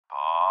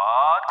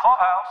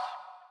Clubhouse.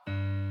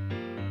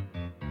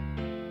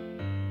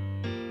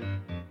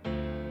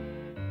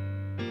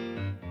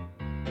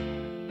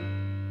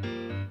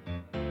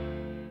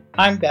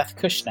 I'm Beth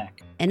Kushnek.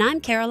 And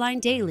I'm Caroline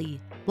Daly.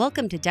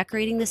 Welcome to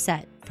Decorating the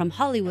Set, from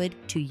Hollywood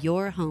to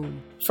your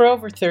home. For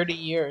over 30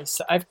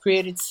 years, I've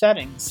created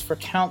settings for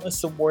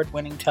countless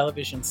award-winning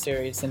television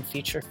series and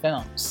feature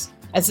films.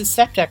 As a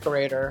set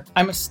decorator,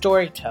 I'm a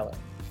storyteller.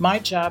 My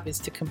job is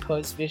to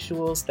compose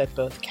visuals that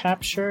both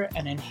capture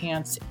and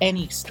enhance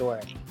any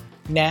story.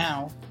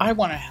 Now, I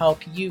want to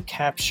help you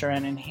capture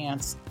and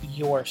enhance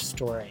your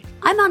story.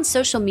 I'm on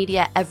social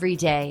media every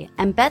day,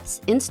 and Beth's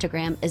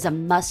Instagram is a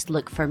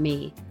must-look for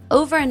me.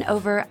 Over and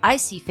over, I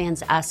see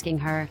fans asking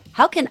her,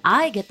 how can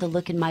I get the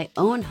look in my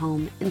own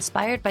home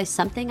inspired by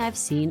something I've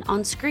seen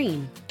on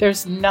screen?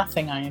 There's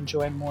nothing I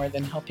enjoy more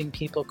than helping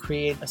people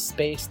create a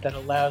space that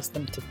allows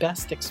them to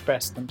best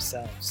express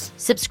themselves.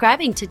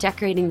 Subscribing to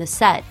Decorating the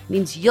Set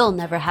means you'll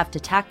never have to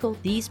tackle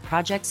these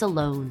projects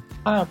alone.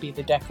 I'll be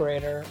the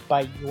decorator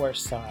by your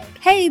side.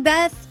 Hey,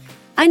 Beth!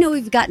 I know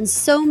we've gotten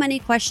so many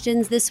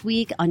questions this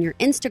week on your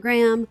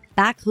Instagram,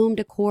 Back Home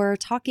Decor,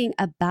 talking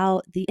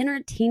about the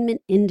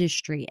entertainment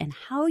industry and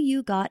how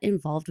you got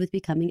involved with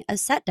becoming a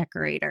set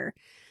decorator.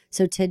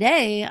 So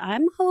today,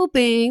 I'm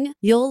hoping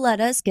you'll let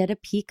us get a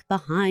peek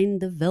behind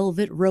the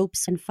velvet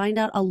ropes and find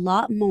out a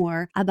lot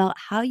more about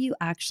how you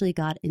actually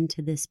got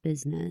into this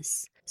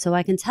business. So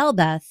I can tell,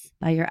 Beth,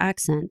 by your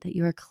accent, that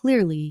you are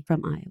clearly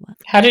from Iowa.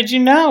 How did you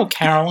know,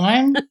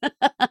 Caroline?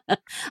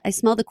 I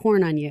smell the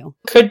corn on you.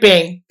 Could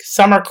be.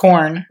 Summer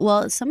corn.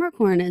 Well, summer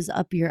corn is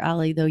up your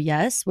alley, though,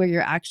 yes, where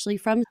you're actually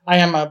from. I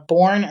am a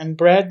born and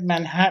bred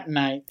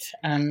Manhattanite,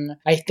 and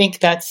I think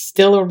that's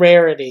still a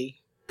rarity.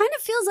 Kind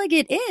of feels like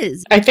it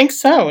is. I think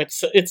so.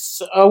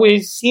 It's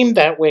always seemed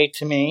that way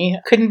to me.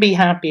 Couldn't be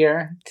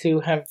happier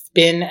to have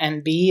been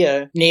and be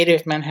a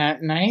native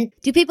Manhattanite.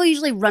 Do people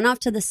usually run off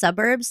to the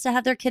suburbs to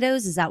have their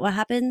kiddos? Is that what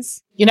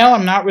happens? You know,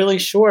 I'm not really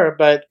sure,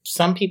 but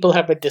some people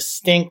have a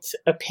distinct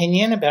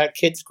opinion about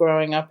kids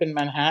growing up in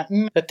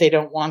Manhattan that they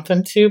don't want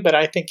them to, but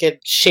I think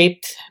it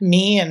shaped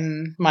me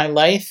and my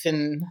life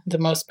in the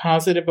most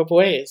positive of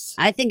ways.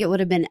 I think it would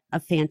have been a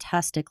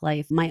fantastic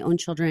life. My own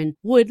children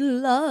would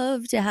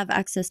love to have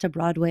access to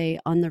Broadway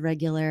on the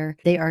regular.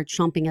 They are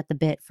chomping at the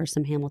bit for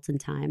some Hamilton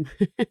time.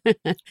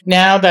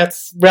 Now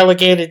that's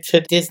relegated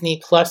to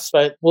Disney Plus,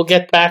 but we'll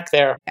get back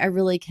there. I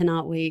really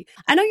cannot wait.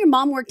 I know your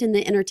mom worked in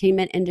the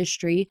entertainment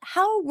industry.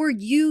 How were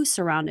you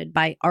surrounded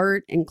by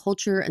art and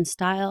culture and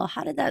style?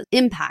 How did that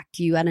impact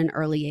you at an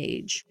early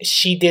age?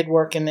 She did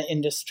work in the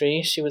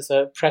industry. She was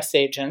a press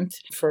agent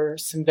for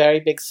some very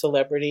big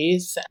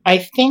celebrities. I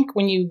think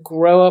when you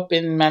grow up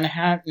in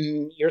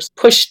Manhattan, you're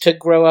pushed to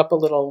grow up a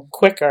little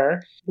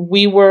quicker.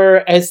 We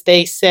were, as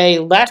they say,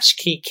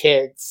 latchkey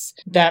kids.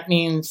 That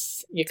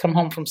means you come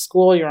home from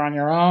school, you're on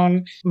your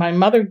own. My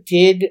mother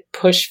did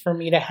push for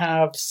me to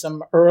have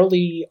some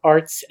early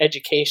arts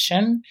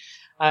education.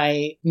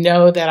 I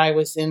know that I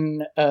was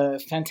in a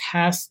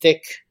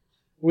fantastic,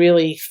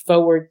 really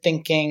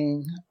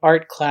forward-thinking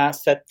art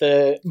class at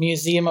the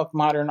Museum of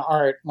Modern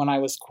Art when I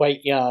was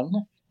quite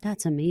young.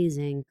 That's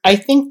amazing. I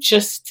think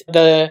just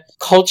the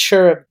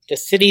culture of the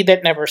city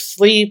that never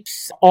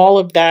sleeps, all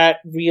of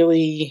that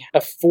really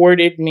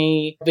afforded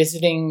me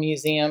visiting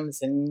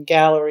museums and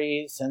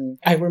galleries. And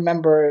I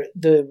remember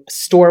the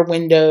store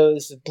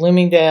windows of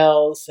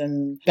Bloomingdale's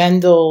and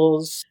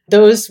Bendel's.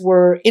 Those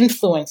were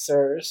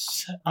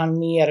influencers on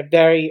me at a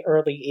very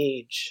early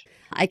age.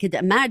 I could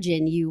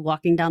imagine you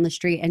walking down the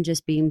street and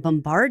just being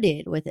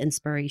bombarded with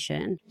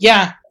inspiration.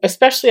 Yeah,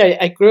 especially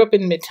I grew up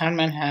in Midtown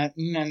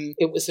Manhattan, and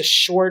it was a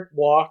short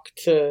walk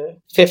to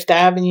Fifth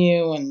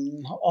Avenue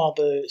and all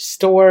the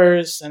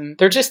stores, and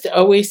there just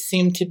always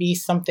seemed to be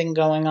something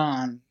going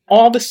on.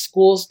 All the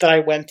schools that I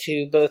went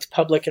to, both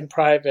public and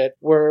private,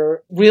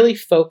 were really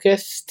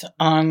focused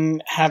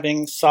on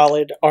having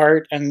solid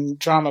art and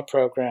drama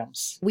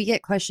programs. We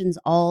get questions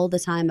all the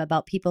time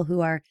about people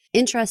who are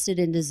interested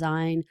in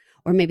design,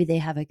 or maybe they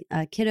have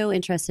a kiddo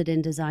interested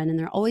in design, and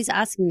they're always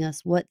asking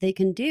us what they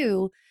can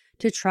do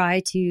to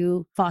try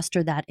to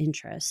foster that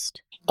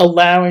interest.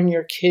 Allowing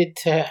your kid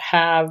to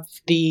have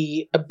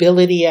the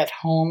ability at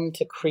home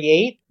to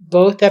create,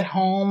 both at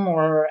home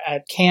or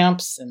at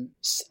camps and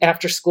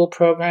after school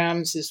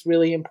programs, is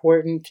really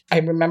important. I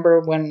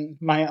remember when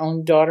my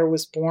own daughter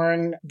was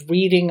born,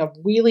 reading a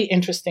really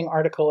interesting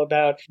article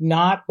about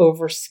not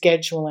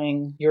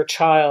overscheduling your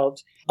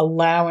child,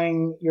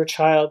 allowing your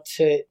child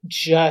to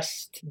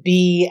just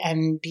be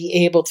and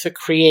be able to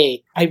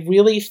create. I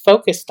really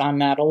focused on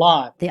that a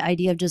lot. The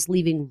idea of just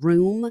leaving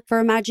room for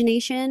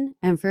imagination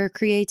and for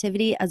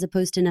creativity as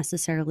opposed to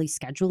necessarily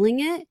scheduling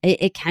it.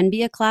 It can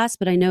be a class,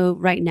 but I know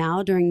right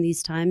now during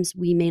these times,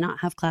 we may not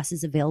have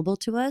classes available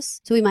to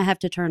us. So we might have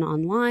to turn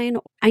online.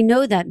 I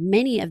know that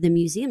many of the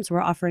museums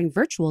were offering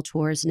virtual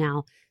tours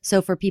now.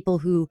 So for people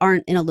who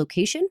aren't in a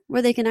location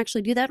where they can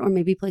actually do that, or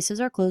maybe places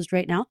are closed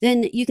right now,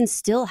 then you can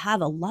still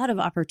have a lot of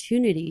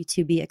opportunity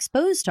to be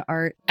exposed to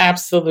art.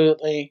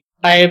 Absolutely.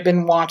 I have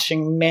been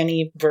watching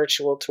many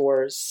virtual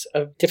tours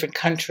of different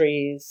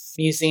countries,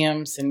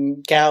 museums,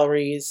 and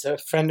galleries. A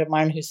friend of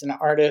mine who's an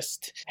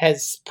artist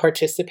has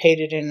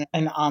participated in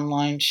an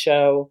online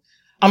show.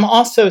 I'm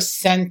also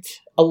sent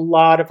a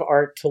lot of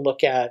art to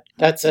look at.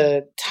 That's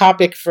a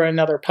topic for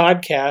another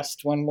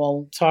podcast when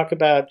we'll talk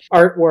about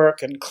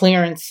artwork and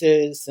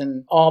clearances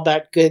and all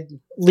that good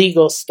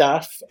legal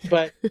stuff.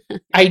 But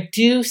I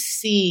do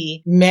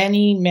see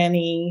many,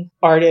 many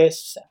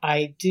artists.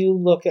 I do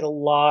look at a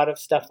lot of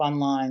stuff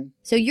online.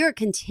 So you're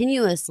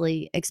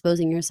continuously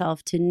exposing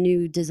yourself to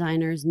new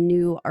designers,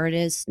 new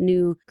artists,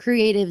 new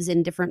creatives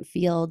in different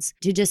fields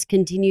to just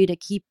continue to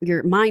keep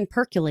your mind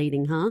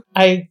percolating, huh?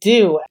 I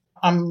do.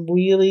 I'm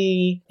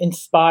really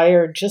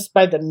inspired just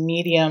by the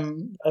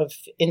medium of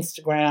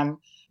Instagram.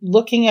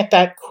 Looking at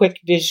that quick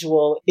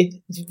visual,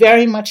 it's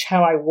very much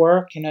how I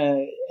work in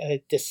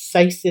a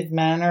decisive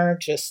manner,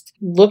 just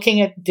looking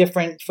at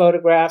different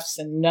photographs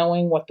and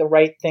knowing what the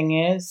right thing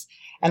is.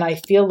 And I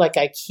feel like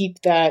I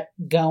keep that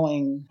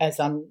going as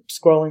I'm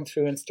scrolling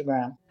through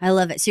Instagram. I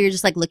love it. So you're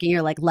just like looking,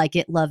 you're like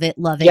it, love it,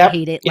 Yep,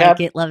 hate it, yep. like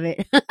it, love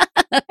it.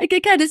 I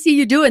can kind of see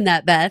you doing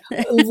that, Beth.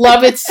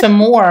 Love it some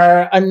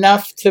more,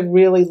 enough to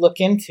really look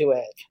into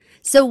it.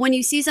 So when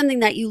you see something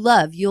that you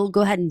love, you'll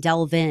go ahead and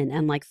delve in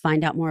and like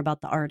find out more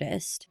about the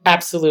artist.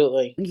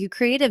 Absolutely. You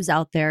creatives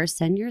out there,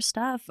 send your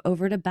stuff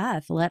over to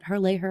Beth. Let her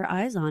lay her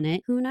eyes on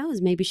it. Who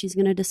knows? Maybe she's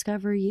going to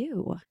discover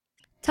you.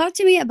 Talk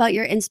to me about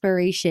your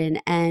inspiration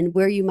and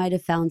where you might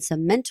have found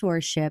some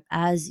mentorship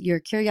as your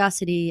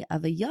curiosity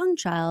of a young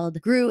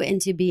child grew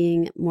into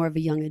being more of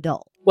a young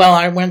adult. Well,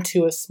 I went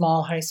to a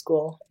small high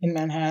school in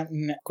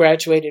Manhattan,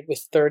 graduated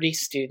with 30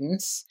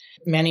 students,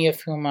 many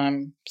of whom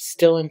I'm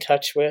still in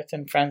touch with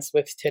and friends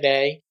with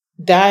today.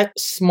 That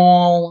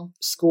small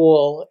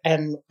school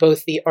and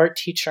both the art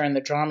teacher and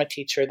the drama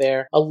teacher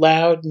there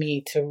allowed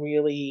me to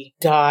really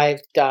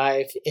dive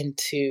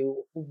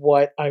into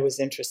what I was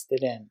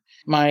interested in.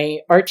 My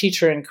art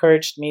teacher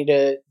encouraged me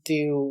to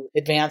do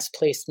advanced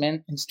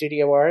placement in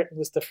studio art. It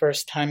was the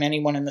first time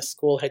anyone in the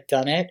school had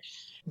done it.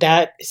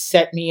 That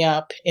set me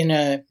up in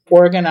an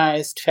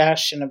organized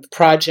fashion of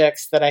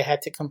projects that I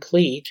had to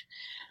complete.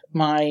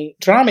 My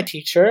drama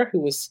teacher, who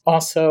was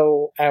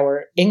also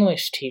our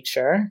English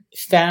teacher,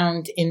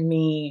 found in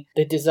me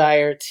the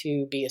desire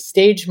to be a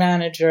stage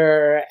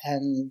manager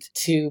and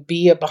to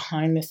be a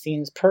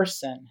behind-the-scenes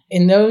person.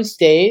 In those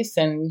days,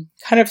 and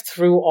kind of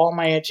through all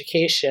my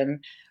education,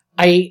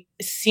 I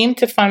seemed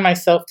to find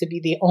myself to be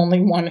the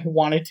only one who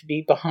wanted to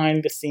be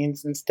behind the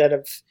scenes instead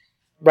of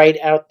right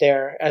out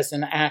there as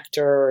an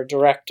actor or a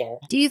director.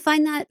 Do you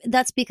find that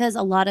that's because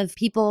a lot of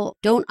people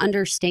don't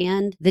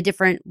understand the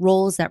different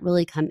roles that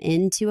really come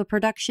into a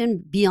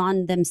production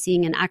beyond them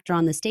seeing an actor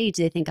on the stage?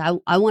 They think,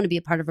 I want to be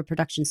a part of a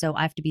production, so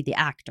I have to be the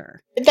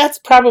actor. That's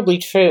probably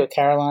true,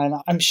 Caroline.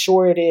 I'm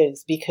sure it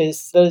is,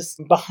 because those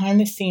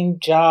behind-the-scenes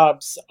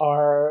jobs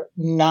are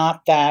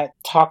not that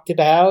talked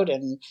about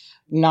and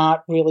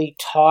not really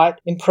taught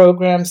in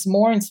programs,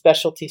 more in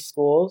specialty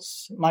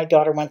schools. My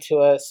daughter went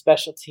to a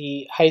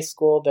specialty high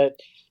school that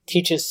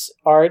teaches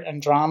art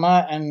and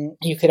drama, and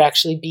you could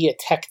actually be a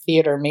tech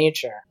theater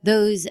major.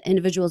 Those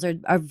individuals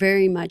are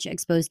very much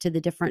exposed to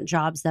the different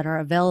jobs that are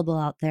available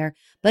out there.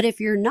 But if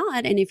you're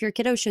not, and if your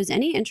kiddo shows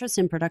any interest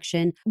in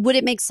production, would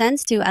it make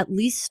sense to at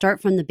least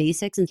start from the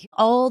basics and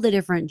all the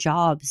different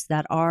jobs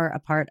that are a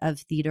part of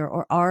theater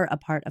or are a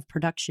part of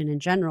production in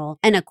general,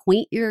 and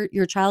acquaint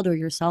your child or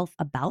yourself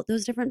about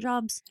those different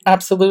jobs?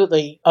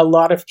 Absolutely. A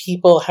lot of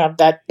people have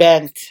that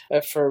bent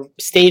for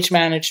stage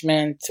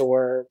management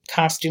or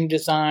costume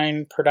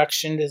design,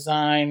 production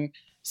design,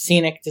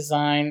 scenic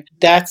design.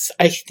 That's,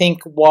 I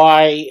think,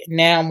 why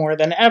now more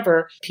than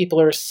ever,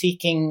 people are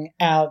seeking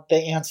out the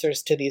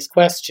answers to these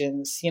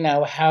questions. You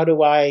know, how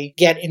do I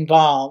get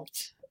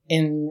involved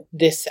in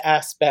this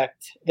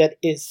aspect that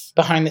is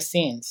behind the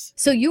scenes?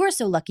 So you were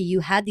so lucky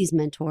you had these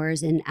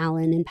mentors in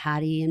Alan and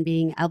Patty, and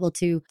being able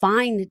to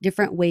find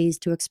different ways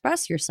to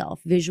express yourself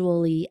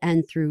visually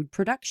and through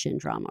production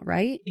drama,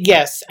 right?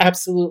 Yes,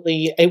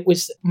 absolutely. It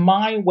was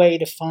my way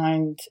to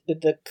find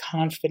the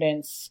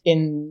confidence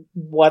in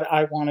what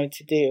I wanted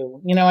to do.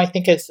 You know, I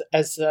think as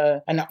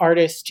an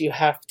artist, you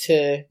have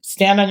to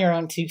stand on your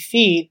own 2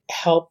 feet,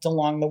 helped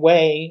along the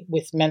way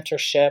with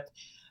mentorship.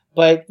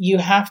 But you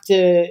have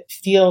to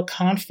feel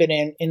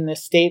confident in the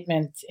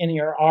statement, in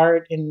your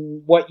art,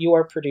 in what you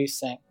are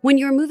producing. When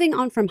you were moving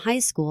on from high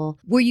school,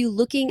 were you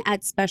looking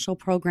at special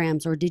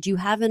programs, or did you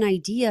have an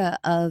idea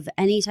of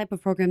any type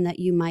of program that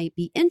you might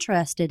be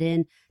interested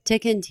in to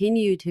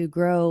continue to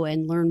grow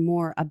and learn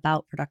more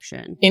about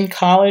production? In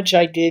college,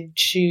 I did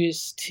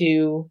choose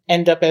to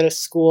end up at a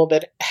school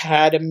that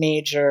had a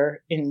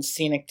major in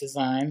scenic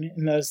design.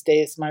 In those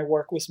days, my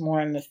work was more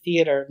in the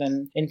theater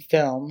than in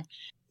film.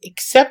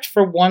 Except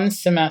for one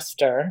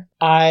semester,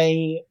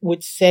 I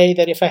would say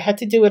that if I had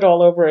to do it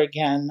all over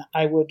again,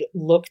 I would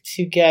look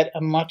to get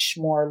a much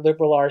more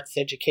liberal arts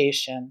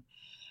education.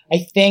 I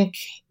think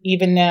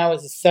even now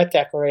as a set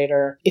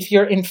decorator, if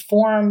you're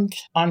informed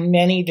on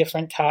many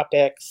different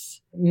topics,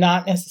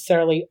 not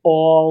necessarily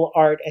all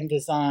art and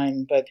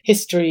design, but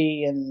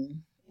history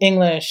and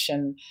English.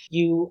 And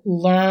you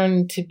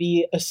learn to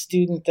be a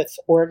student that's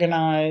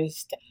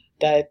organized,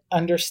 that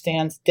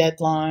understands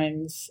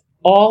deadlines.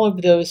 All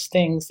of those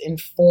things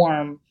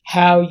inform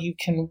how you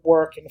can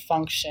work and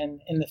function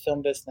in the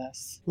film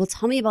business. Well,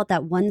 tell me about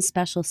that one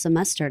special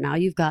semester. Now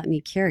you've got me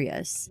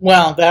curious.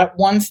 Well, that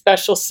one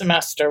special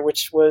semester,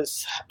 which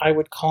was, I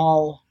would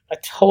call a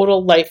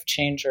total life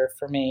changer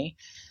for me,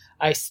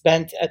 I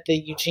spent at the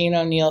Eugene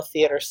O'Neill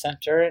Theater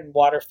Center in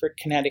Waterford,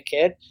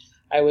 Connecticut.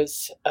 I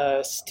was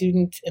a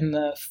student in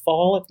the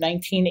fall of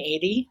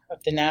 1980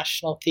 of the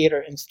National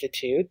Theater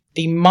Institute.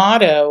 The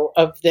motto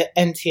of the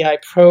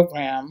NTI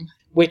program,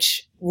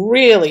 which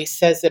really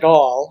says it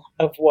all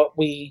of what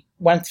we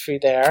went through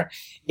there,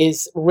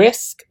 is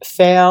risk,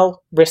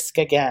 fail, risk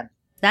again.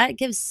 That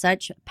gives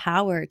such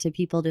power to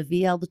people to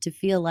be able to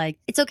feel like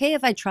it's okay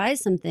if I try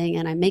something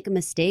and I make a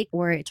mistake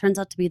or it turns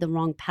out to be the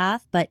wrong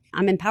path, but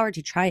I'm empowered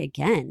to try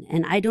again.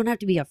 And I don't have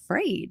to be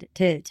afraid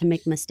to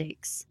make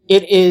mistakes.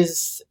 It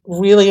is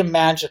really a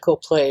magical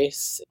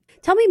place.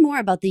 Tell me more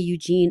about the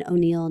Eugene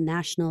O'Neill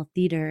National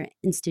Theater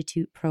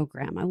Institute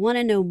program. I want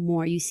to know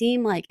more. You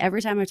seem like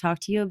every time I talk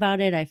to you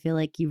about it, I feel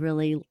like you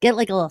really get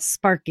like a little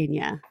spark in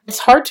you. It's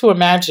hard to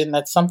imagine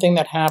that something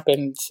that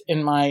happened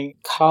in my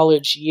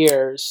college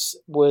years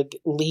would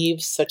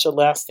leave such a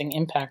lasting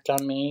impact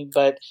on me,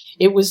 but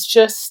it was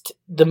just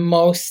the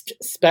most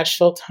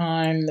special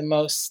time, the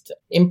most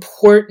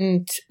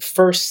important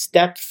first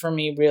step for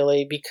me,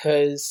 really,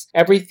 because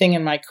everything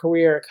in my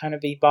career kind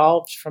of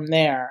evolved from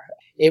there.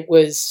 It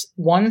was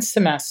one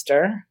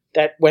semester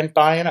that went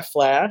by in a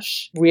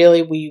flash.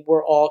 Really, we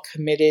were all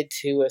committed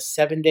to a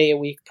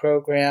 7-day-a-week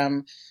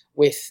program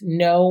with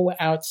no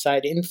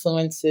outside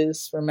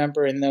influences.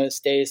 Remember, in those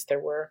days, there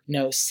were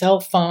no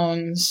cell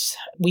phones.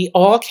 We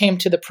all came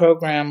to the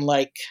program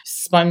like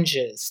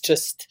sponges,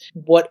 just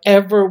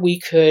whatever we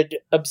could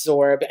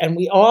absorb. And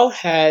we all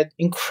had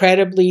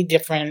incredibly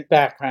different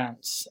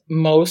backgrounds.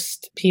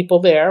 Most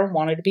people there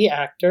wanted to be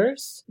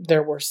actors.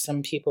 There were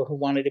some people who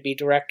wanted to be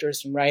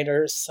directors and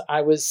writers.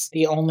 I was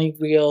the only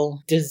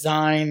real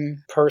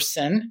design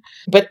person.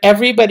 But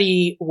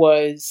everybody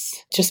was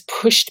just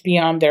pushed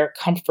beyond their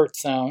comfort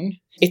zone.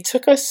 It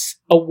took us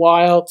a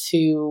while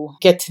to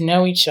get to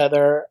know each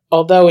other,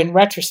 although in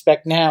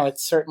retrospect now it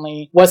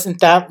certainly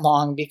wasn't that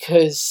long,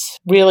 because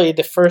really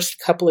the first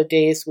couple of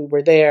days we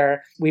were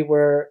there, we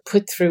were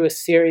put through a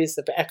series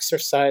of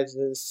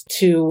exercises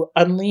to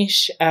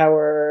unleash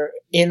our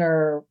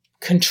inner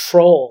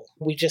control.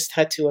 We just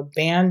had to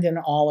abandon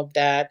all of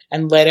that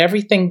and let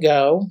everything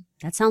go.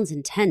 That sounds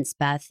intense,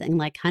 Beth, and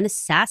like kind of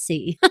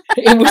sassy.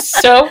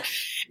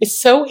 It's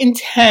so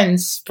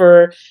intense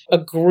for a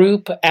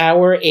group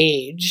our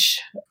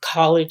age,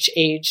 college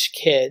age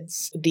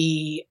kids.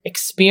 The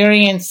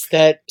experience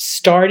that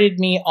started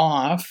me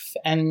off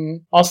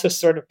and also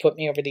sort of put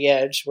me over the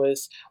edge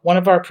was one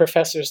of our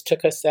professors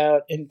took us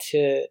out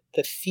into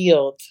the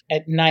field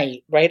at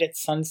night, right at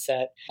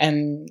sunset,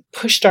 and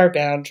pushed our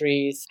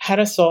boundaries, had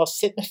us all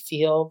sit in the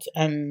field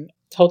and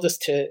told us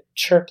to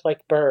chirp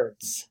like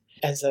birds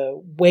as a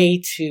way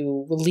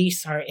to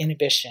release our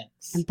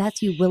inhibitions. And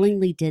Beth, you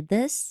willingly did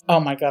this? Oh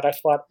my God, I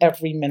fought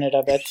every minute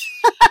of it.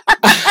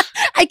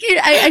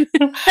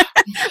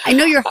 I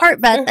know your heart,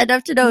 Beth,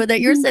 enough to know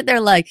that you're sitting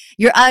there like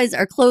your eyes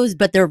are closed,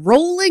 but they're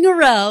rolling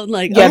around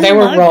like, yeah, oh they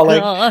were rolling.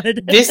 God.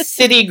 This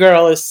city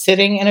girl is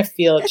sitting in a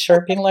field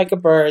chirping like a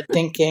bird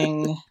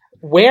thinking,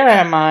 where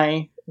am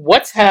I?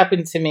 What's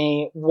happened to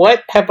me?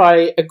 What have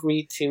I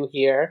agreed to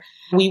here?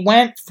 We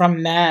went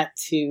from that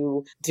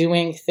to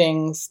doing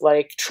things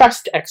like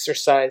trust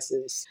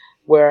exercises,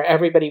 where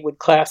everybody would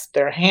clasp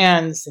their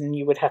hands and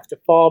you would have to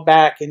fall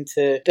back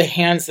into the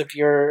hands of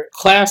your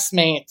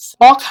classmates.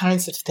 All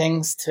kinds of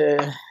things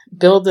to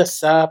build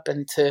us up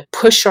and to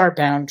push our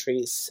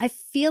boundaries. I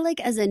feel like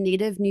as a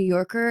native New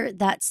Yorker,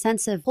 that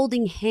sense of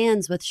holding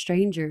hands with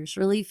strangers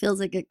really feels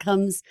like it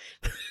comes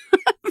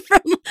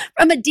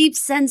from a deep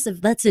sense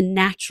of that's a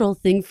natural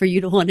thing for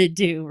you to want to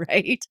do,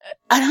 right?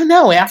 I don't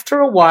know. After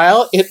a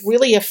while, it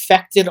really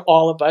affected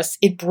all of us.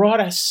 It brought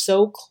us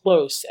so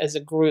close as a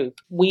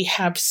group. We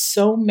have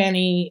so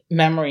many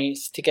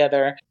memories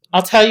together.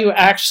 I'll tell you,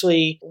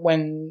 actually,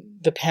 when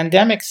the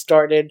pandemic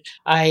started,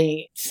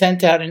 I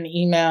sent out an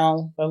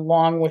email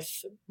along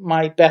with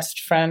my best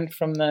friend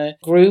from the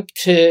group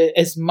to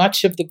as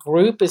much of the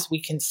group as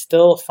we can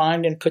still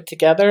find and put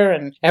together.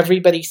 And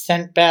everybody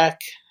sent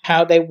back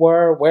how they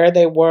were, where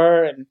they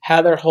were, and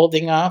how they're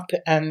holding up.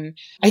 And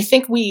I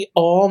think we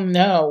all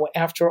know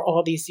after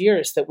all these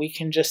years that we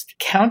can just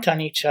count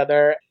on each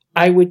other.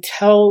 I would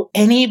tell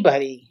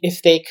anybody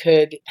if they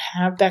could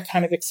have that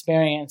kind of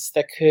experience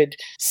that could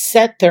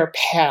set their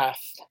path,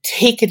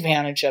 take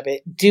advantage of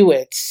it, do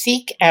it,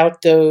 seek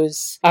out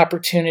those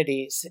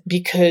opportunities,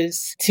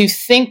 because to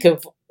think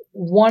of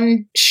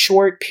one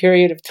short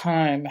period of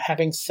time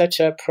having such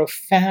a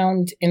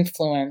profound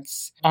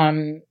influence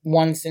on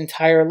one's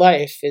entire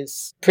life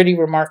is pretty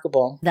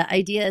remarkable. The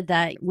idea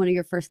that one of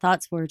your first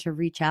thoughts were to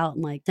reach out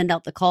and like send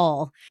out the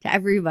call to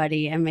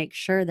everybody and make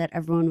sure that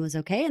everyone was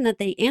okay and that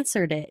they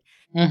answered it.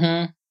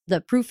 Mm-hmm.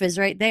 The proof is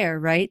right there,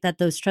 right? That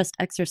those trust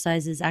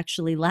exercises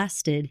actually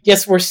lasted.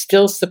 Yes, we're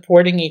still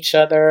supporting each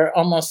other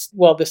almost,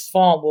 well, this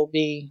fall will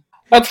be.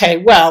 Okay,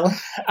 well,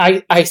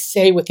 I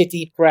say with a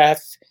deep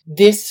breath,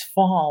 this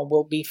fall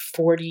will be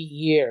 40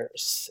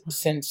 years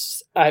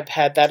since I've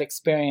had that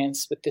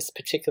experience with this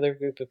particular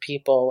group of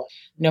people.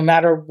 No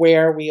matter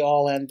where we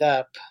all end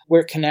up,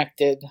 we're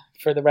connected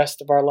for the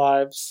rest of our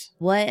lives.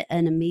 What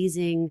an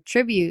amazing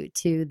tribute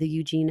to the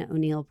Eugene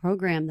O'Neill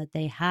program that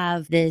they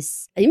have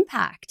this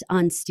impact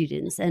on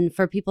students, and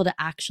for people to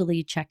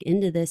actually check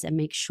into this and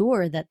make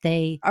sure that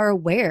they are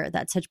aware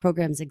that such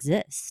programs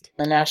exist.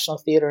 The National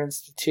Theater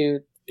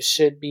Institute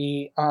should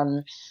be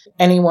on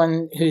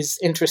anyone who's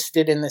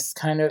interested in this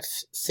kind of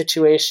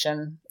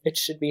situation. It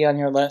should be on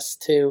your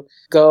list to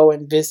go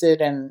and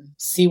visit and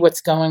see what's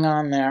going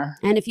on there.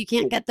 And if you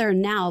can't get there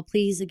now,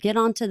 please get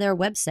onto their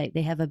website.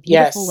 They have a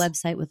beautiful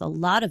website with a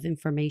lot of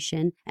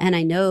information. And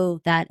I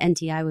know that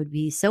NTI would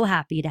be so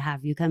happy to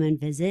have you come and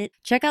visit.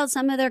 Check out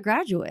some of their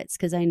graduates,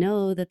 because I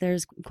know that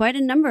there's quite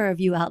a number of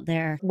you out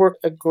there. We're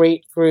a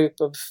great group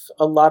of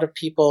a lot of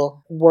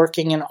people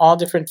working in all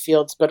different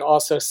fields, but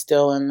also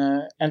still in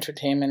the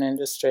entertainment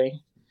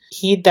industry.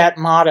 Heed that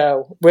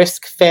motto,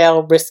 risk,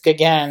 fail, risk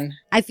again.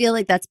 I feel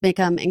like that's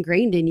become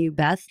ingrained in you,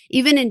 Beth.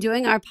 Even in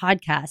doing our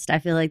podcast, I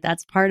feel like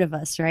that's part of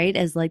us, right?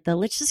 As like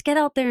let's just get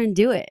out there and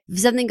do it. If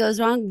something goes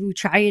wrong, we'll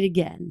try it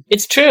again.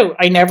 It's true.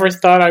 I never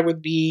thought I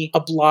would be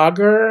a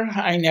blogger.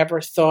 I never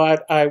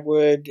thought I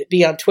would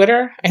be on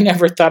Twitter. I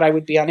never thought I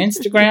would be on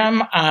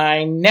Instagram.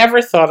 I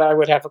never thought I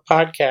would have a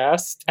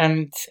podcast.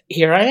 And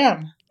here I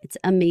am. It's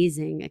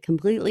amazing,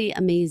 completely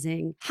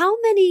amazing. How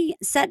many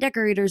set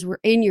decorators were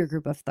in your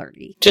group of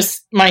 30?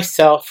 Just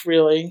myself,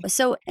 really.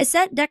 So is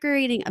set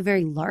decorating a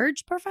very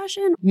large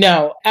profession?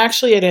 No,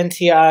 actually at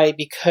NTI,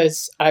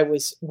 because I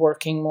was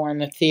working more in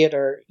the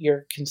theater,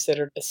 you're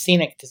considered a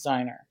scenic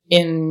designer.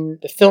 In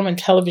the film and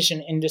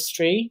television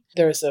industry,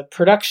 there's a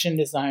production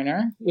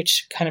designer,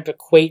 which kind of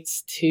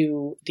equates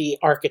to the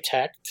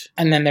architect.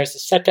 And then there's a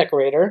set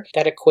decorator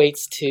that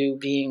equates to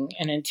being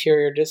an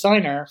interior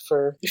designer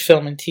for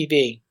film and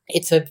TV.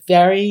 It's a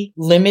very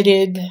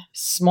limited,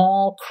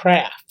 small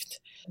craft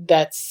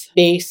that's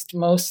based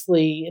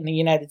mostly in the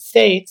United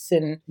States,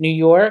 in New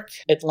York,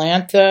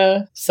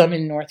 Atlanta, some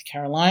in North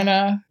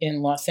Carolina,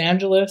 in Los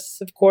Angeles,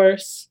 of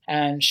course,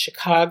 and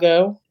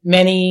Chicago.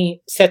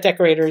 Many set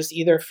decorators,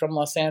 either from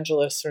Los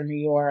Angeles or New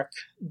York,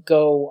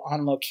 go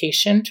on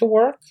location to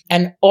work.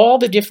 And all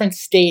the different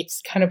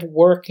states kind of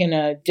work in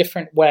a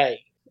different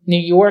way. New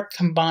York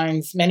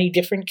combines many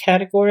different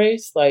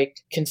categories like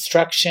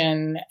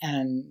construction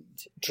and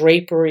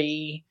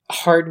drapery,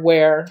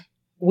 hardware.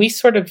 We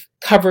sort of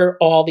cover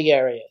all the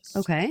areas.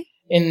 Okay.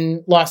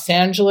 In Los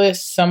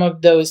Angeles, some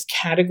of those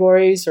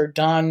categories are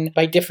done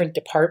by different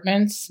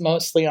departments,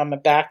 mostly on the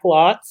back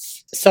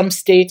lots. Some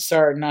states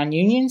are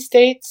non-union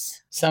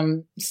states.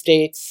 Some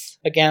states,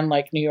 again,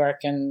 like New York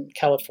and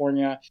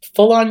California,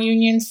 full-on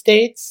union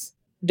states.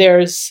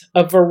 There's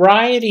a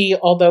variety,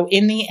 although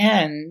in the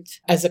end,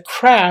 as a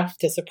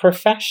craft, as a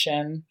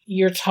profession,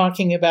 you're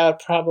talking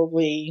about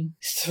probably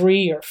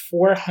 300 or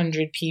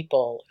 400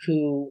 people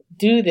who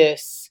do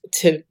this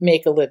to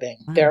make a living.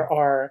 Wow. There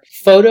are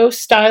photo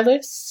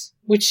stylists,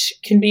 which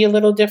can be a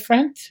little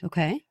different.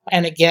 Okay.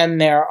 And again,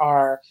 there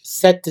are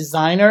set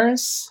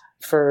designers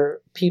for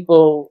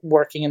people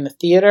working in the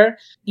theater.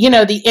 You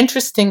know, the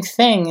interesting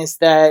thing is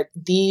that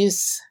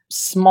these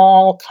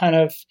small kind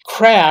of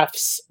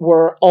crafts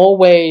were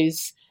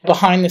always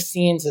behind the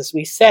scenes, as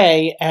we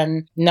say,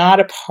 and not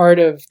a part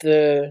of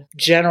the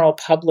general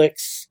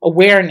public's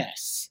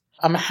awareness.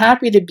 I'm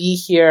happy to be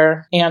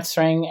here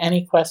answering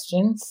any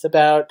questions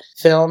about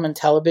film and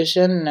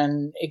television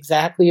and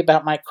exactly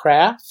about my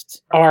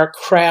craft. Our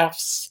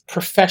craft's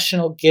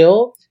professional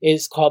guild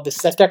is called the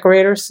Set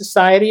Decorators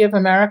Society of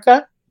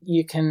America.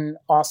 You can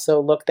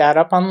also look that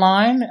up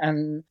online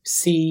and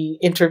see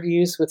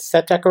interviews with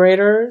set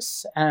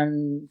decorators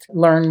and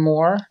learn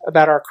more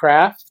about our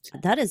craft.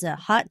 That is a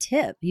hot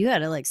tip. You got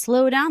to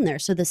slow down there.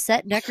 So the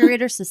Set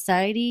Decorator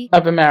Society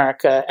of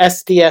America,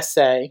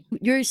 SDSA.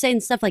 You're saying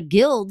stuff like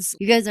guilds.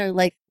 You guys are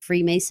like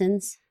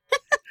Freemasons.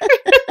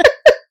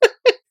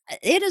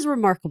 It is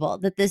remarkable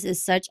that this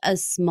is such a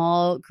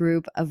small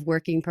group of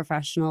working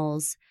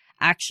professionals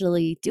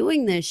actually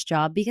doing this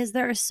job, because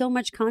there is so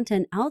much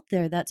content out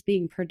there that's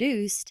being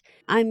produced.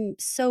 I'm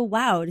so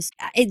wowed.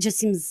 It just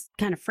seems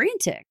kind of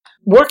frantic.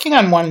 Working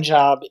on one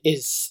job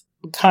is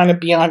kind of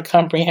beyond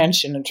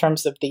comprehension in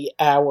terms of the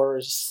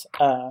hours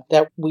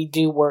that we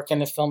do work in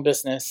the film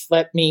business.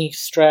 Let me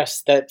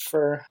stress that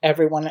for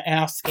everyone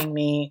asking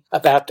me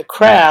about the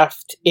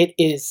craft, it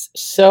is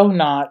so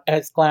not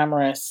as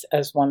glamorous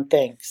as one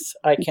thinks.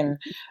 I can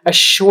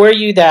assure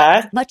you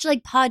that. Much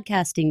like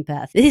podcasting,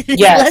 Beth. It's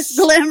Yes. less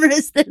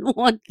glamorous than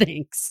one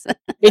thinks.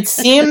 It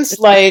seems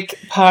like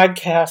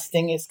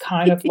podcasting is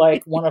kind of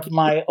like one of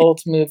my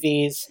old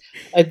movies,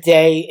 A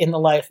Day in the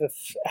Life of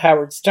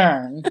Howard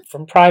Stern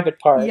from Private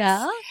Parts.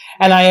 Yeah.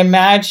 And I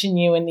imagine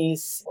you in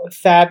these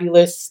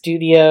fabulous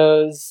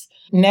studios.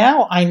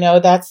 Now I know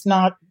that's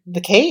not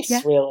the case,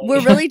 really.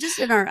 We're really just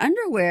in our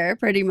underwear,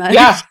 pretty much.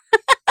 Yeah.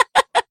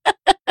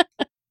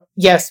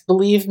 Yes,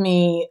 believe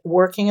me,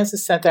 working as a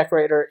set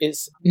decorator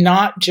is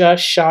not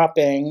just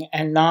shopping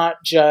and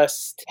not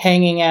just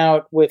hanging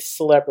out with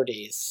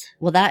celebrities.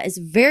 Well, that is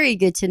very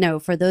good to know.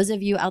 For those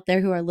of you out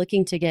there who are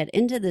looking to get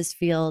into this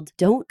field,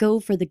 don't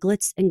go for the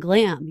glitz and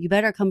glam. You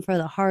better come for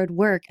the hard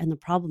work and the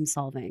problem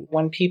solving.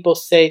 When people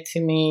say to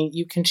me,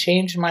 you can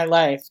change my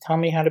life, tell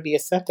me how to be a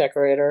set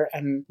decorator,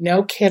 and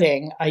no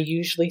kidding, I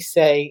usually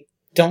say,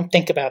 don't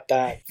think about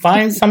that.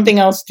 Find something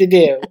else to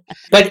do.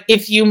 But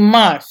if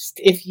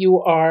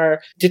you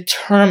are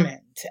determined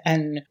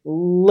and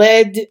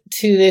led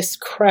to this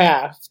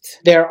craft,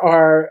 there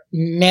are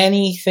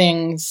many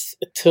things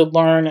to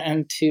learn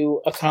and to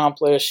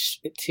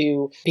accomplish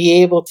to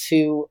be able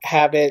to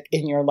have it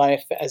in your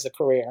life as a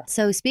career.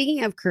 So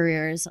speaking of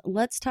careers,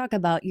 let's talk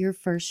about your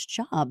first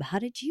job. How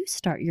did you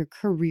start your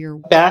career?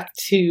 Back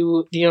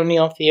to the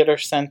O'Neill Theater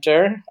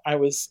Center. I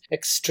was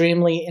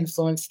extremely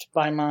influenced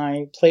by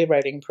my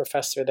playwriting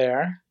professor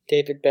there,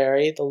 David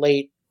Barry, the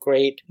late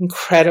great,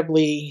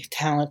 incredibly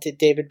talented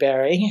David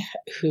Barry,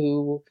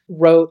 who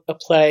wrote a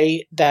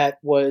play that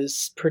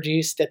was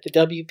produced at the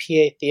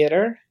WPA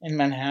Theater in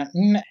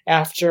Manhattan.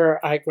 After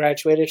I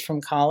graduated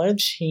from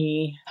college,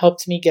 he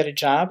helped me get a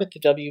job at the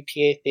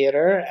WPA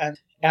Theater, and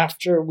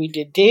after we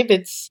did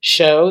David's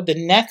show, the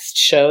next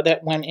show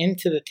that went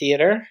into the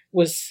theater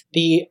was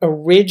the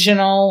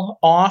original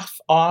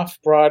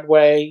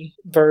off-Broadway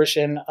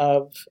version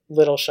of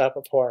Little Shop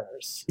of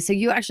Horrors. So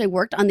you actually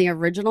worked on the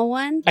original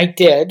one? I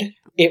did.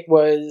 It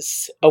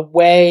was a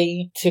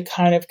way to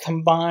kind of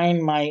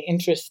combine my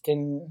interest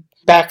in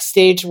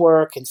backstage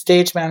work and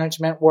stage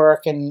management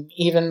work and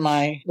even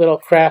my little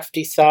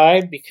crafty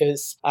side,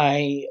 because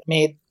I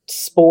made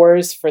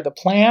spores for the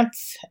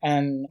plants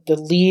and the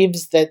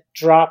leaves that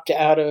dropped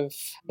out of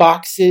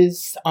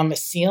boxes on the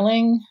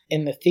ceiling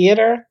in the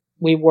theater.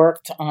 We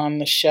worked on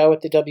the show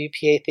at the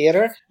WPA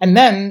Theater. And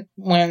then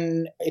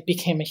when it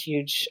became a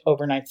huge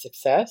overnight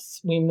success,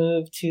 we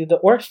moved to the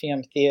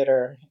Orpheum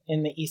Theater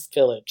in the East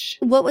Village.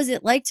 What was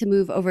it like to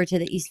move over to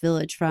the East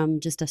Village from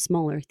just a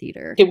smaller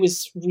theater? It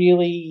was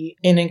really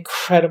an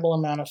incredible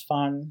amount of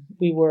fun.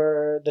 We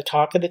were the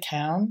talk of the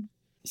town.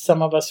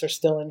 Some of us are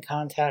still in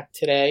contact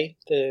today,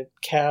 the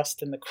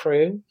cast and the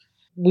crew.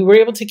 We were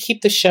able to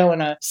keep the show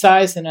in a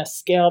size and a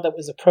scale that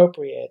was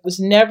appropriate. It was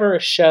never a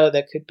show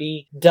that could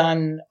be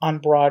done on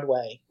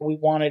Broadway. We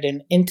wanted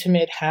an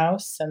intimate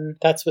house, and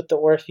that's what the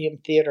Orpheum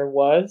Theater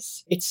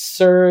was. It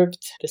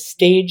served the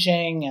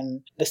staging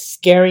and the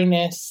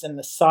scariness and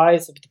the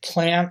size of the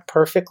plant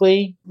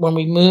perfectly. When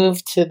we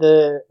moved to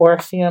the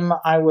Orpheum,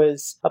 I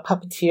was a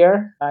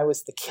puppeteer. I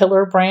was the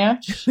killer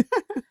branch.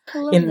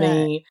 In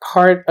the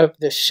part of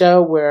the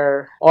show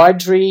where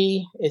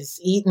Audrey is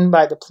eaten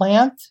by the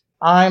plant,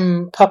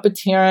 I'm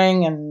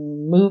puppeteering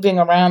and moving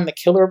around the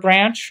killer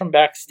branch from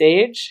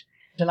backstage.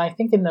 And I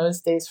think in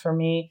those days for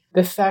me,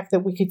 the fact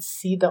that we could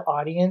see the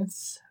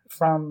audience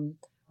from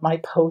my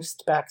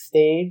post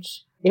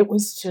backstage, it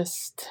was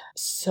just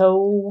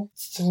so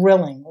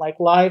thrilling,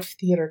 like live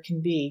theater can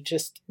be,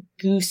 just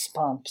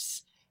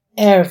goosebumps.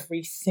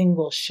 Every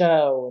single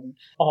show and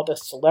all the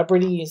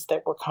celebrities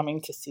that were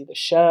coming to see the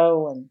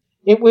show. And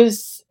it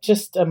was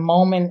just a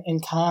moment in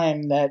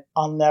time that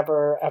I'll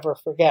never, ever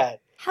forget.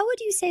 How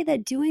would you say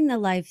that doing the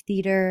live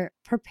theater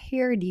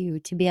prepared you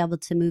to be able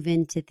to move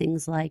into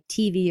things like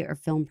TV or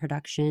film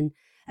production,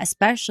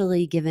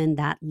 especially given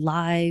that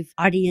live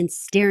audience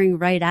staring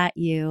right at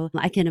you?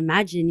 I can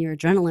imagine your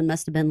adrenaline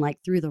must have been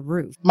like through the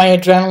roof. My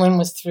adrenaline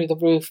was through the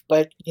roof,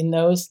 but in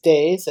those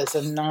days, as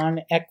a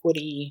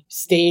non-equity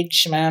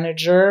stage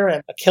manager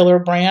and a killer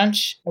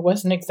branch, I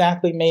wasn't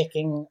exactly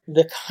making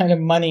the kind of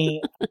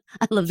money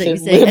I love that you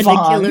say as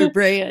a killer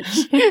branch.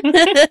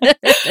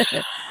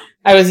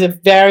 I was a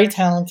very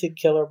talented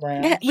killer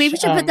branch. Yeah, we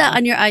should put that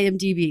on your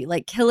IMDb,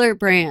 like killer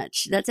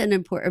branch. That's an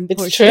important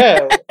portion.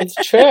 It's true. It's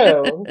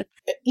true.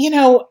 You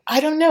know, I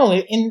don't know.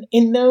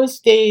 In those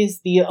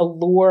days, the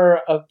allure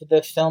of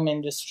the film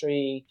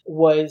industry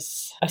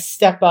was a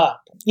step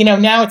up. You know,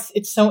 now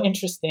it's so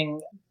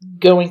interesting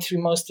going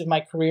through most of my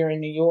career in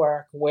New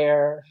York,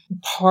 where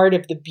part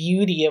of the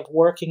beauty of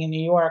working in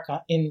New York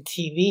in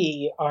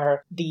TV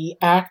are the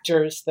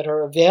actors that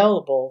are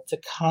available to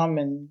come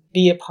and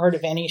be a part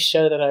of any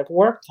show that I've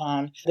worked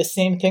on. The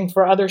same thing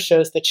for other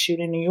shows that shoot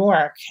in New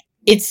York.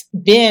 It's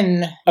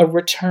been a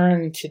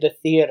return to the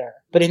theater.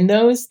 But in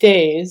those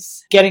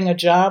days, getting a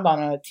job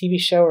on a TV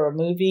show or a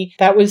movie,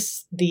 that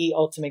was the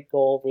ultimate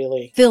goal,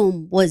 really.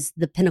 Film was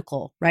the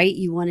pinnacle, right?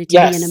 You wanted to be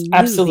in a Yes, movie.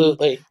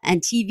 absolutely.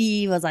 And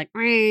TV was like,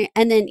 "Meh."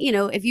 And then,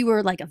 if you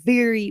were like a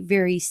very,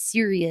 very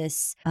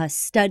serious,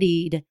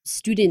 studied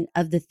student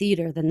of the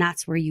theater, then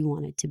that's where you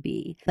wanted to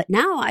be. But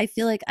now I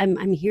feel like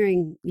I'm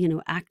hearing,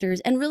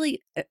 actors and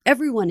really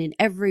everyone in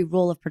every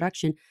role of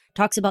production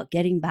talks about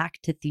getting back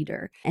to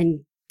theater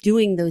and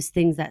doing those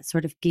things that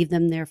sort of gave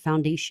them their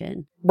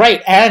foundation.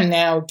 Right. And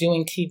now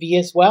doing TV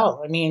as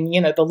well. I mean,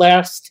 the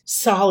last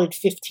solid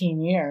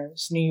 15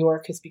 years, New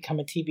York has become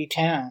a TV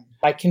town.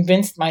 I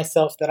convinced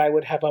myself that I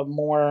would have a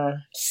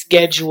more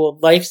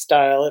scheduled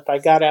lifestyle if I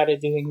got out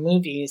of doing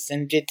movies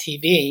and did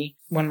TV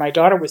when my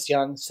daughter was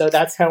young. So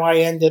that's how I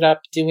ended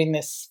up doing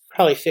this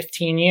probably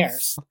 15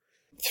 years.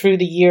 Through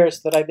the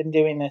years that I've been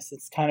doing this,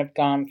 it's kind of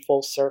gone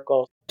full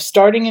circle.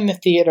 Starting in the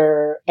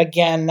theater,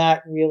 again,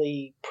 that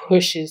really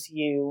pushes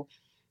you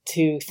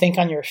to think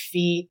on your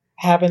feet,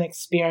 have an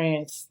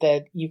experience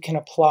that you can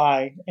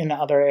apply in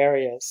other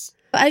areas.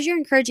 As you're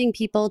encouraging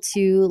people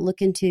to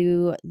look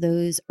into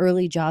those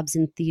early jobs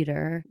in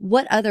theater,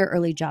 what other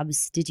early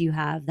jobs did you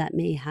have that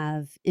may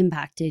have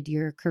impacted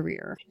your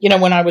career?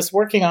 When I was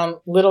working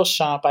on Little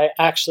Shop, I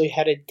actually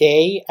had a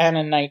day and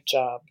a night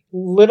job.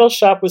 Little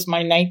Shop was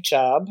my night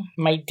job.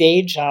 My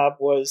day job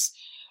was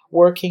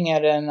working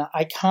at an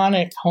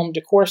iconic home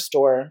decor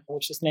store,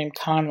 which is named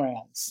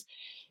Conran's.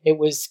 It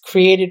was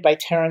created by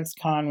Terence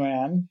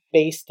Conran,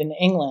 based in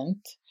England.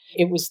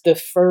 It was the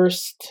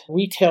first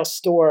retail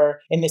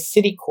store in the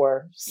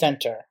Citicorp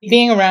Center.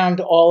 Being around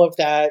all of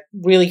that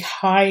really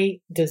high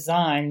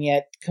design,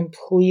 yet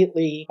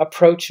completely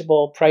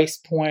approachable price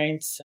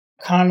points.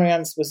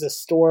 Conran's was a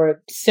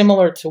store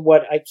similar to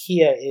what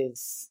IKEA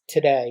is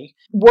today.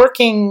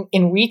 Working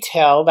in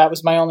retail, that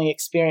was my only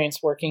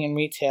experience working in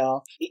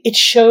retail. It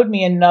showed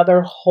me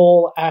another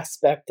whole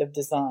aspect of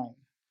design.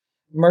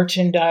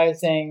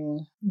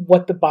 Merchandising,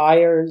 what the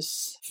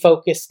buyers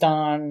focused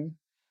on,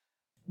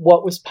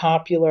 what was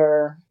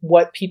popular,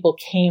 what people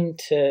came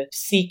to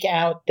seek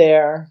out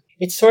there.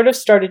 It sort of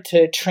started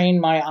to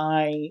train my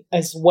eye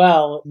as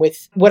well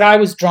with what I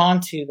was drawn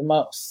to the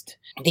most.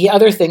 The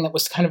other thing that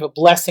was kind of a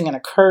blessing and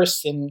a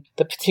curse in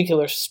the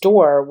particular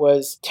store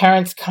was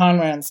Terence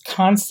Conran's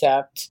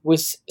concept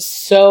was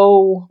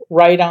so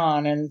right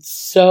on and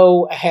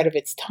so ahead of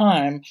its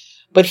time,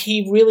 but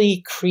he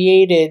really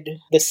created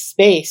the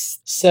space.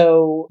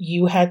 So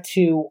you had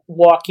to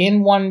walk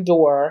in one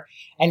door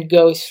and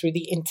go through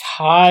the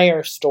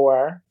entire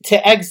store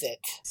to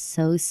exit.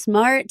 So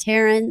smart,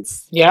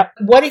 Terence. Yeah.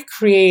 What it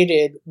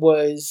created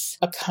was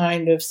a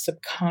kind of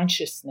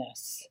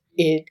subconsciousness.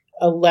 It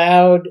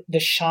allowed the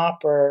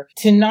shopper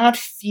to not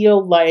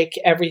feel like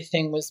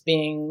everything was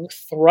being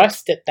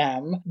thrust at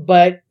them,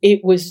 but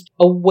it was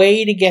a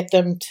way to get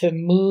them to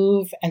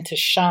move and to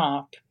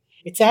shop.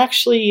 It's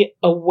actually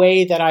a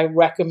way that I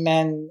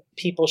recommend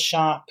people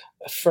shop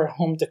for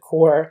home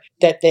decor,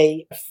 that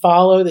they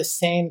follow the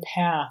same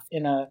path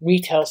in a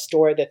retail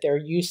store that they're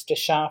used to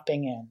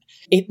shopping in.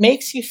 It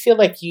makes you feel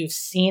like you've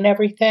seen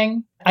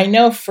everything. I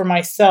know for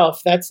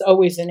myself, that's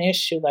always an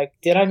issue. Like,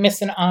 did I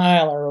miss an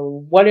aisle? Or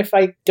what if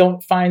I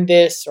don't find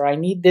this? Or I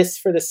need this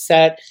for the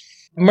set.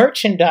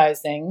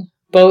 Merchandising,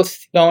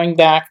 both going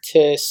back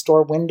to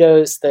store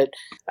windows that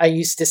I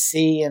used to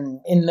see. And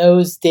in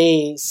those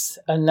days,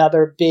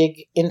 another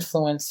big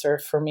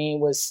influencer for me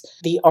was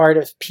the art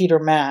of Peter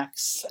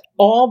Max.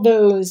 All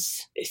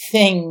those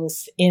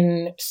things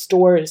in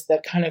stores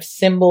that kind of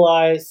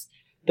symbolize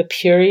the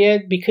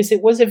period, because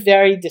it was a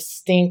very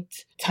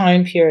distinct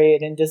time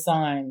period in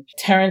design.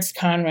 Terence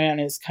Conran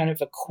is kind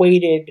of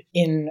equated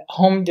in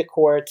home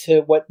decor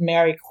to what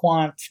Mary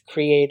Quant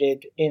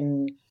created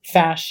in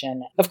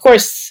fashion. Of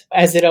course,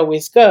 as it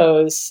always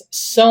goes,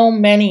 so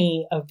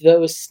many of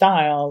those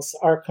styles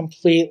are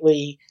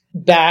completely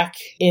back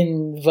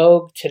in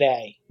vogue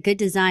today. Good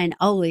design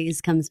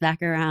always comes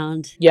back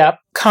around. Yep.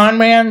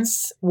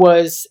 Conran's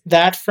was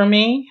that for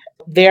me.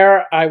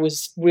 There, I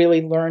was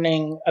really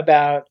learning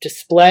about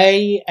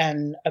display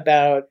and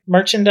about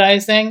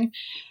merchandising.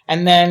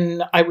 And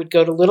then I would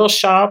go to Little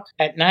Shop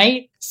at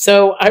night.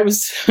 So I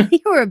was... You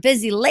were a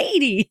busy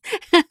lady.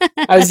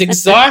 I was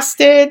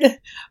exhausted,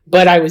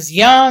 but I was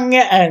young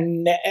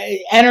and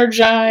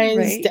energized.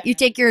 Right. You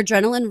take your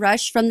adrenaline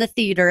rush from the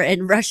theater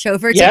and rush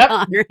over to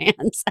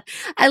Conran's.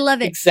 I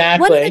love it.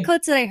 Exactly. One of the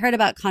quotes that I heard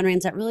about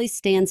Conran's that really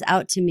stands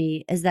out to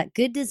me is that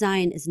good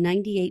design is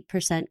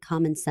 98%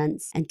 common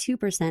sense and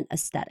 2%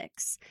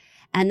 aesthetics.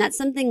 And that's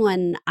something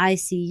when I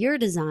see your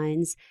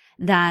designs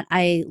that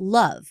I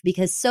love,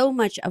 because so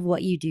much of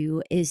what you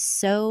do is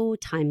so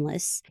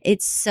timeless.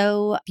 It's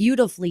so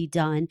beautifully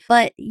done,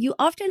 but you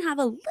often have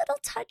a little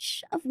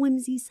touch of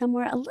whimsy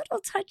somewhere, a little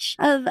touch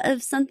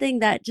of something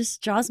that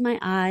just draws my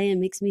eye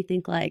and makes me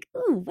think like,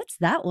 ooh, what's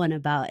that one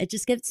about? It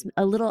just gives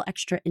a little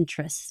extra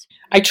interest.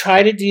 I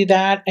try to do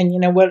that. And you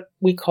know what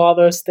we call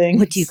those things?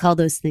 What do you call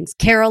those things?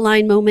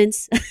 Caroline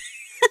moments?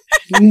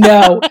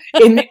 No,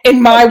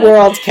 in my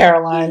world,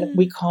 Caroline,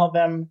 we call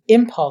them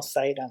impulse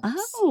items.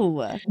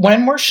 Oh.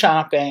 When we're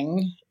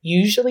shopping,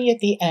 usually at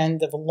the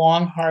end of a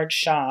long, hard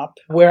shop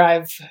where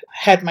I've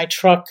had my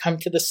truck come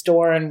to the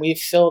store and we've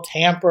filled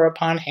hamper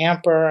upon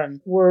hamper and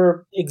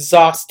we're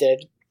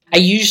exhausted, I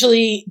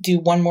usually do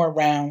one more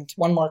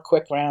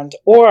quick round,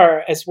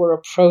 or as we're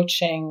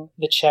approaching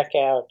the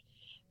checkout,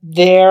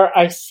 there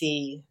I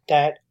see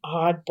that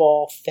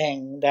oddball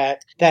thing,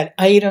 that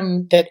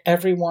item that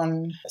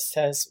everyone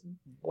says,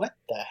 what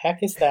the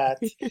heck is that?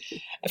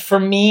 For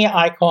me,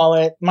 I call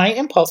it my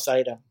impulse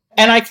item.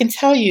 And I can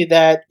tell you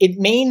that it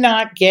may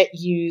not get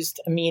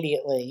used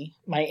immediately,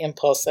 my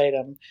impulse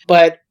item,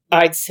 but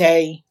I'd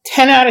say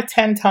 10 out of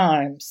 10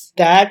 times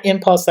that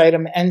impulse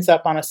item ends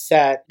up on a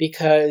set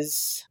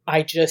because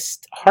I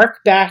just hark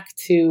back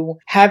to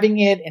having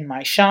it in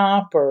my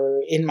shop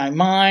or in my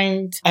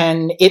mind,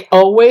 and it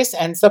always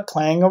ends up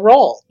playing a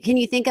role. Can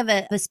you think of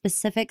a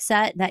specific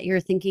set that you're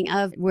thinking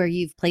of where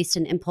you've placed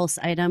an impulse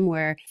item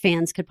where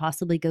fans could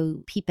possibly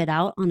go peep it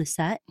out on a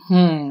set?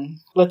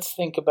 Let's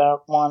think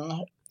about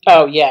one.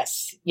 Oh,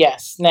 yes.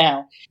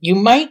 Now, you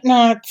might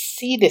not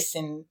see this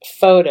in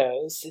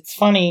photos. It's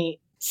funny.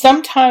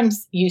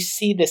 Sometimes you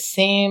see the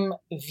same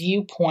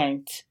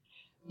viewpoint,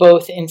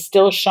 both in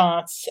still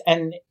shots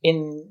and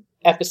in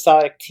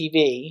episodic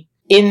TV,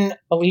 in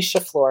Alicia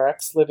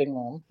Florrick's living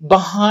room.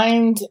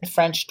 Behind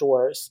French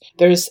doors,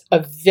 there's a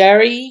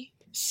very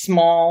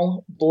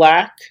small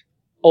black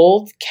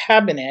old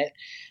cabinet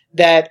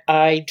that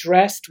I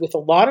dressed with a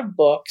lot of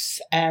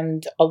books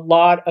and a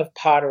lot of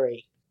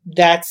pottery.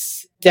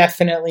 That's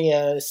definitely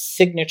a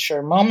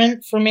signature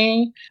moment for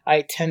me.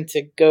 I tend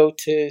to go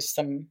to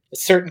some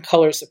certain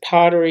colors of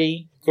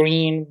pottery,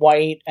 green,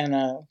 white, and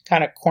a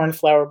kind of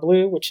cornflower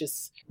blue, which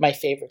is my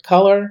favorite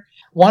color.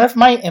 One of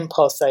my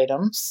impulse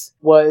items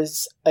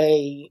was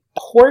a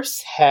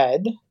horse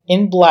head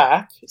in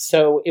black.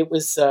 So it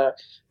was a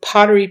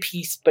pottery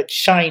piece, but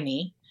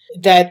shiny,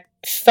 that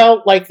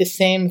felt like the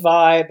same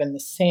vibe and the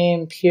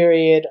same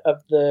period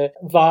of the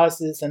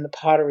vases and the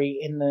pottery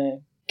in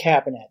the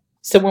cabinet.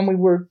 So when we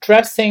were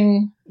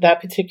dressing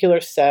that particular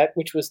set,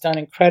 which was done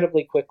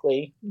incredibly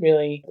quickly,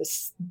 really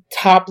this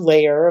top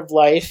layer of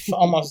life,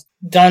 almost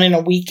done in a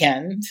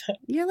weekend.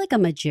 You're like a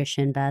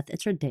magician, Beth.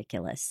 It's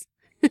ridiculous.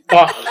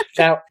 That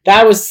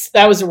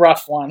was a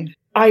rough one.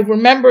 I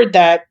remembered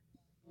that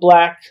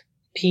black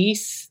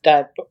piece,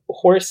 that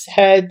horse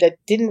head that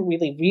didn't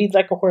really read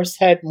like a horse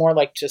head, more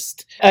like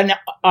just an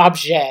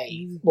objet,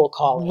 we'll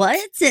call it.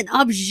 What's an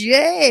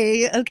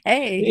objet?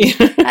 Okay.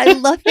 I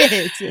love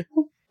it.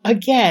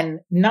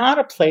 Again, not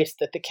a place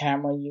that the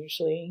camera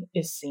usually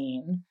is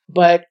seen.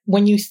 But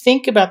when you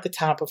think about the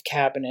top of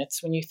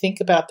cabinets, when you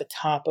think about the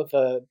top of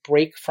a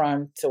break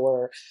front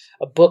or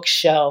a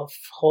bookshelf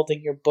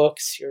holding your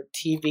books, your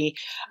TV,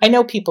 I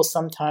know people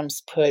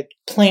sometimes put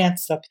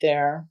plants up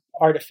there,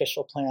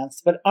 artificial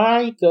plants, but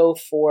I go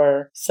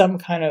for some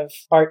kind of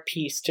art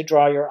piece to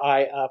draw your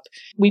eye up.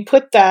 We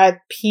put that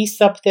piece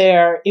up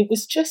there. It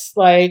was just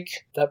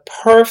like the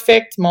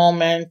perfect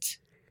moment,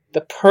 the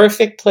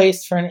perfect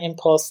place for an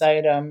impulse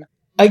item.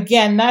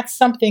 Again, that's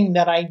something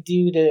that I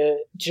do to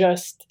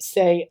just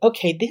say,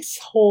 okay, this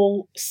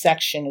whole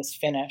section is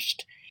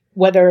finished.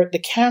 Whether the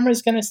camera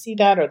is going to see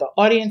that or the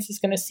audience is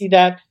going to see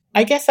that,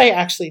 I guess I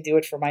actually do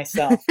it for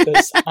myself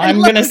because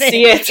I'm going to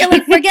see it. Yeah,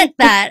 like, forget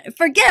that.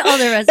 Forget all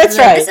the rest of it.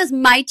 Right. This is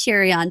my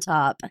cherry on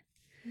top.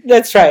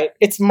 That's right.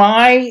 It's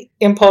my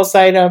impulse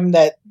item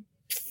that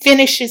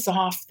finishes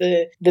off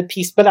the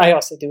piece, but I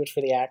also do it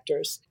for the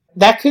actors.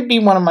 That could be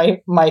one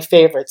of my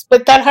favorites,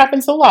 but that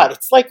happens a lot.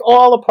 It's like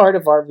all a part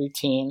of our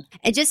routine.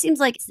 It just seems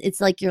like it's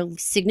like your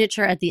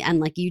signature at the end.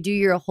 Like you do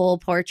your whole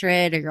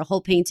portrait or your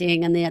whole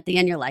painting, and then at the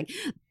end you're like,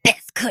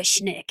 Beth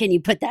Cushnick, and you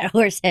put that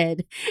horse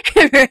head.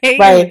 Right?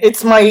 Right.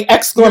 It's my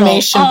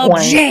exclamation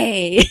point.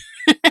 Jay.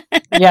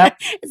 Yeah.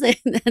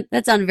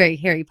 That sounded very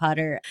Harry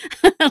Potter,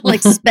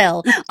 like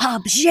spell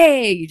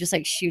objet. You just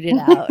like shoot it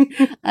out.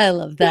 I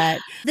love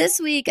that. This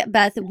week,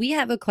 Beth, we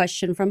have a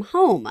question from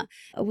home.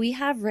 We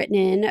have written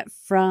in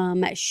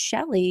from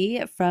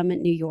Shelly from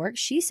New York.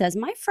 She says,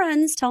 my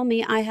friends tell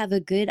me I have a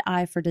good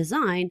eye for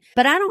design,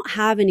 but I don't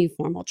have any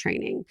formal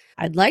training.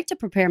 I'd like to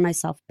prepare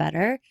myself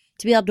better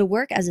to be able to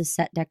work as a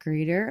set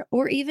decorator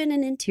or even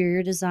an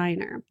interior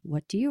designer.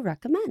 What do you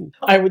recommend?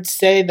 I would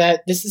say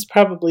that this is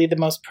probably the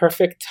most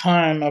perfect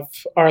time of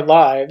our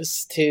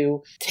lives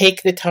to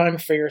take the time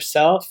for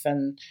yourself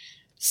and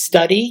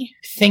study.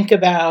 Think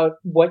about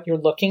what you're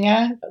looking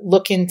at.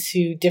 Look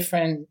into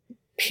different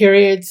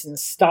periods and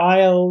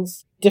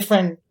styles,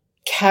 different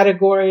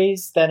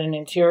categories that an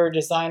interior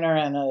designer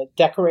and a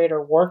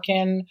decorator work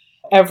in.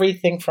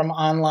 Everything from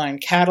online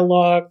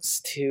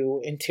catalogs to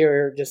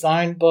interior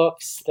design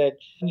books that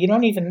you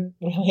don't even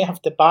really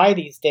have to buy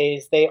these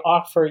days. They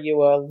offer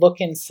you a look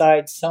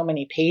inside so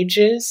many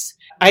pages.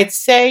 I'd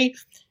say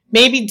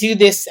maybe do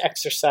this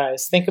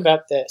exercise. Think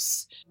about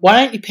this.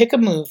 Why don't you pick a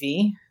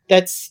movie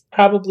that's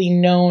probably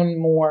known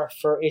more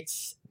for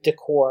its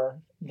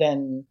decor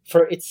than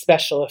for its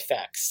special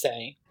effects,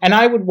 say. And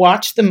I would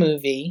watch the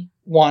movie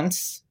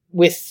once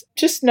with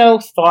just no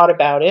thought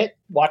about it,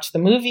 watch the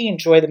movie,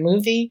 enjoy the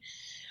movie.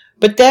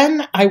 But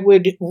then I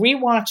would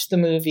rewatch the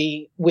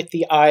movie with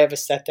the eye of a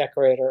set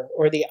decorator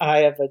or the eye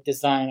of a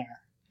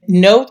designer.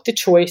 Note the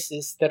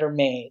choices that are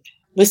made.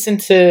 Listen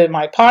to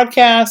my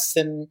podcasts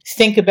and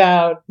think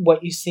about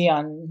what you see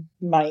on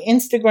my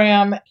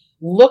Instagram.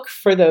 Look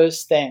for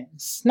those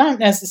things, not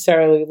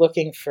necessarily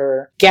looking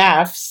for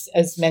gaffes,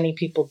 as many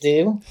people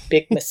do,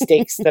 big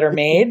mistakes that are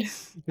made.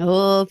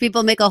 Oh,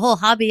 people make a whole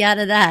hobby out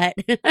of that.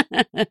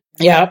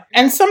 Yeah.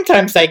 And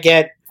sometimes I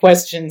get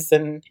questions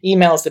and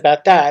emails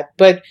about that,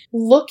 but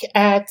look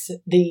at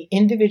the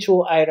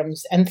individual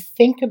items and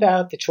think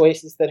about the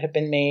choices that have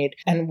been made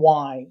and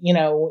why.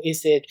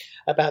 Is it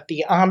about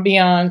the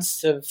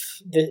ambiance of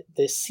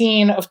the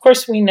scene? Of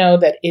course, we know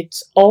that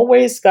it's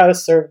always got to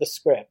serve the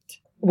script.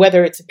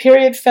 Whether it's a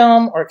period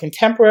film or a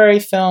contemporary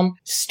film,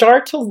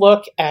 start to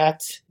look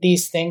at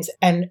these things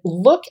and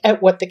look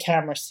at what the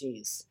camera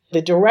sees.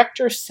 The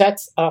director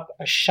sets up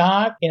a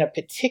shot in a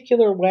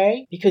particular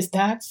way because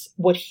that's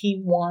what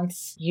he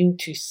wants you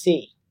to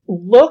see.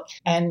 Look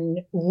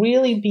and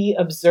really be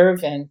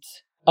observant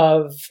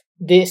of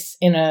this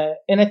in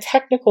a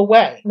technical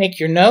way. Make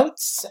your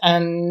notes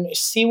and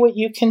see what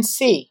you can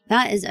see.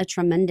 That is a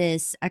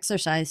tremendous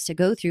exercise to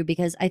go through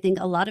because I think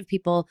a lot of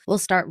people will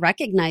start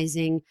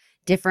recognizing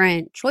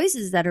different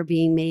choices that are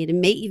being made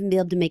and may even be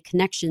able to make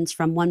connections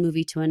from one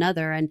movie to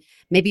another and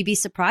maybe be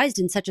surprised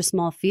in such a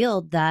small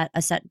field that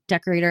a set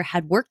decorator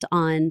had worked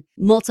on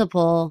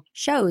multiple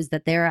shows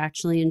that they're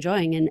actually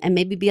enjoying and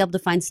maybe be able to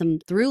find some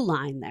through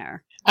line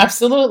there.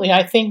 Absolutely.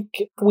 I think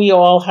we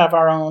all have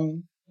our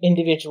own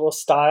individual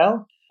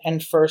style.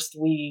 And first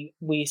we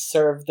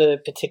serve the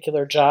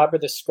particular job or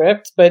the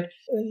script, but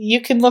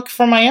you can look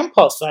for my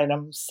impulse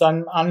items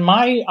on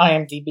my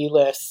IMDb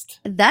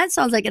list. That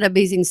sounds like an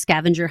amazing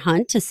scavenger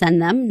hunt to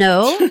send them.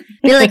 No?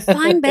 Be like,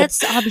 find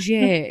Beth's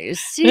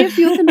objets. See if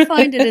you can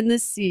find it in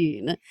this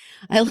scene.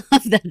 I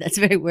love that. That's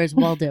very Where's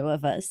Waldo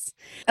of us.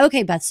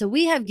 Okay, Beth, so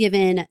we have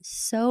given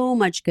so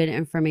much good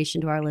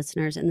information to our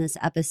listeners in this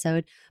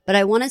episode, but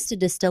I want us to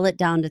distill it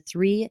down to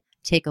 3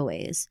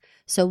 takeaways.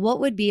 So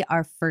what would be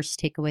our first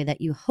takeaway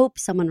that you hope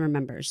someone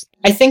remembers?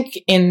 I think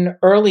in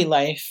early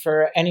life,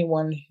 for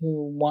anyone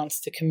who wants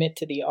to commit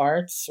to the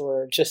arts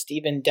or just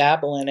even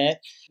dabble in it,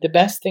 the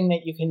best thing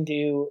that you can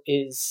do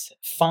is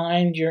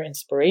find your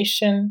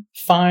inspiration,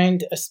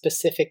 find a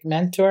specific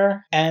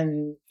mentor,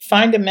 and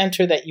find a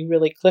mentor that you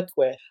really click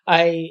with.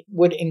 I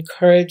would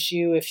encourage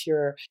you, if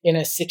you're in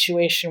a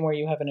situation where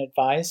you have an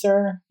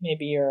advisor,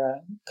 maybe you're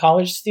a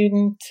college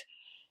student,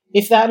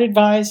 if that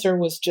advisor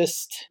was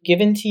just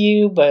given to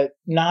you, but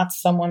not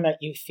someone that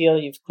you feel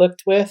you've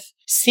clicked with,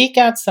 seek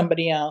out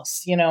somebody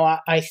else.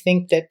 I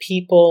think that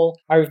people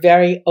are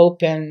very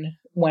open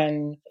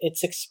when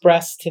it's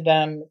expressed to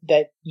them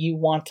that you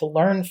want to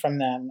learn from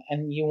them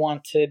and you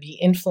want to be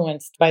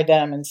influenced by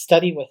them and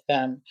study with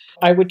them.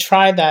 I would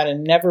try that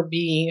and never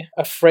be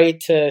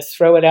afraid to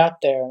throw it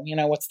out there.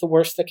 What's the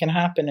worst that can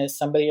happen is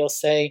somebody will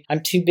say,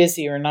 I'm too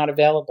busy or not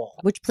available.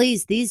 Which,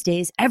 please, these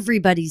days,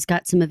 everybody's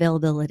got some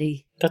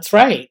availability. That's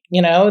right.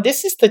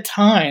 This is the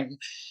time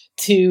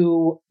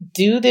to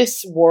do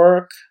this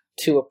work,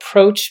 to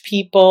approach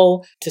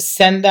people, to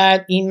send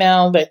that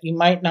email that you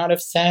might not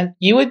have sent.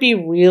 You would be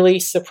really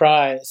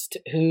surprised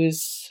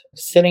who's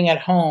sitting at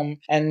home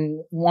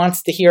and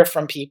wants to hear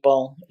from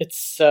people.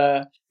 It's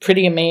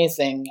pretty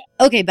amazing.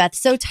 Okay, Beth.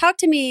 So talk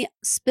to me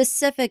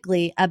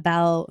specifically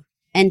about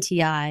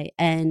NTI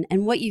and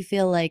what you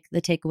feel like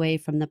the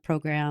takeaway from the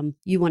program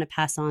you want to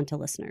pass on to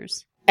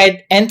listeners.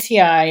 At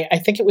NTI, I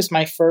think it was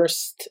my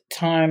first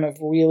time of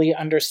really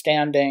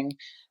understanding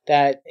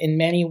that in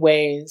many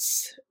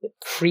ways,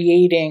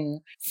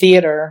 creating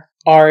theater,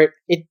 art,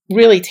 it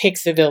really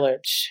takes a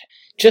village.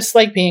 Just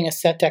like being a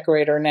set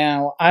decorator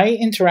now, I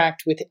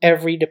interact with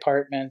every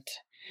department,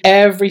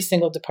 every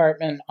single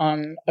department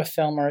on a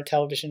film or a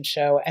television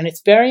show. And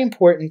it's very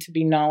important to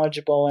be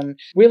knowledgeable and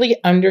really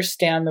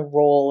understand the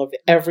role of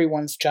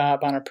everyone's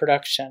job on a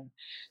production,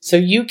 so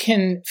you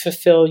can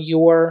fulfill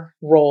your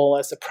role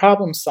as a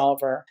problem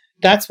solver.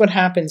 That's what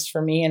happens for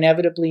me.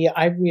 Inevitably,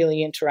 I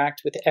really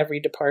interact with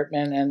every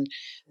department and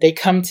they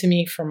come to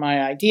me for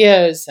my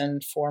ideas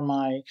and for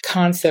my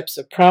concepts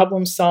of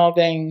problem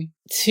solving,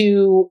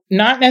 to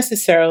not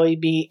necessarily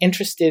be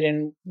interested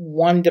in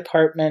one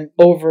department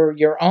over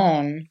your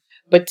own,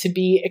 but to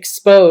be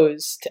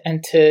exposed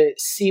and to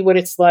see what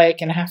it's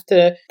like and have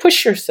to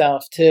push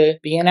yourself to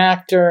be an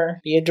actor,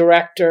 be a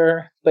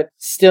director, but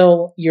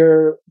still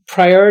your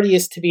priority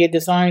is to be a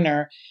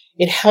designer.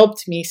 It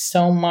helped me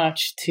so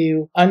much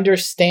to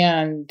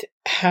understand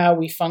how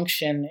we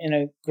function in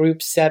a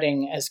group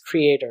setting as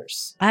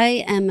creators.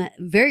 I am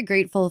very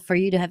grateful for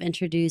you to have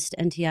introduced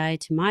NTI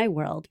to my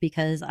world,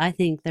 because I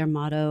think their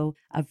motto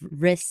of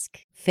risk,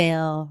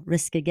 fail,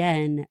 risk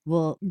again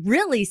will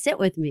really sit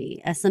with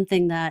me as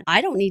something that I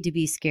don't need to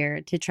be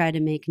scared to try to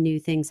make new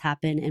things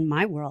happen in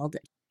my world.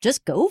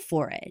 just go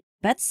for it.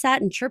 Beth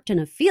sat and chirped in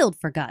a field,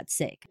 for God's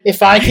sake.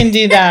 If I can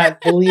do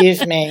that,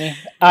 believe me,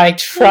 I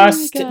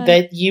trust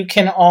that you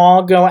can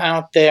all go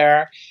out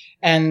there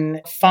and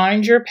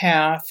find your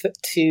path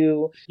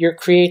to your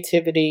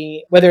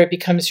creativity, whether it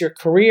becomes your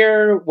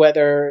career,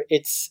 whether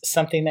it's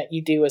something that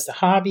you do as a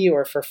hobby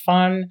or for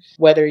fun,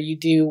 whether you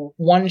do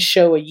one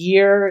show a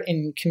year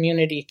in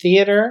community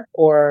theater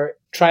or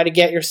try to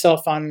get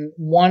yourself on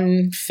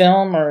one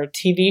film or a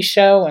TV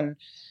show, and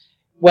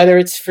whether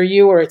it's for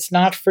you or it's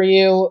not for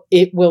you,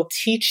 it will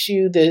teach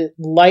you the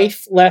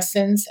life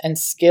lessons and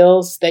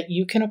skills that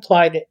you can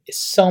apply to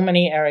so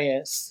many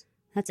areas.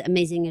 That's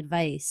amazing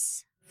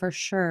advice. For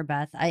sure,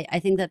 Beth. I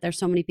think that there's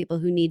so many people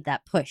who need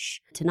that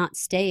push to not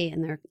stay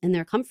in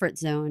their comfort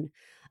zone.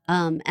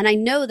 And I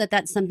know that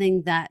that's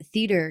something that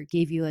theater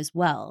gave you as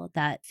well,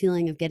 that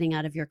feeling of getting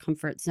out of your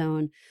comfort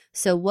zone.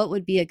 So what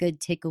would be a good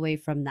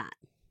takeaway from that?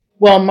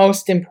 Well,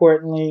 most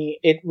importantly,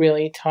 it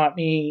really taught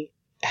me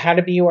how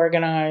to be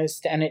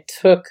organized. And it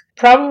took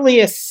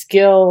probably a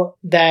skill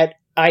that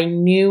I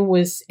knew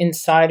was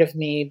inside of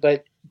me,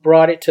 but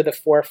brought it to the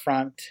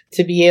forefront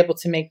to be able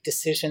to make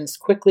decisions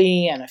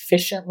quickly and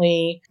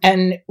efficiently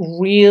and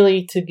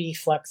really to be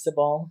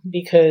flexible,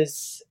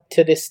 because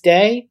to this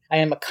day, I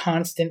am a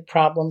constant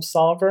problem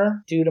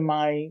solver due to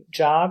my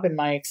job and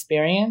my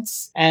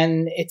experience,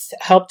 and it's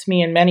helped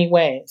me in many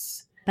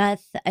ways.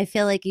 Beth, I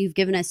feel like you've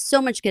given us so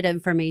much good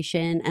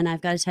information, and I've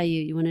got to tell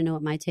you, you want to know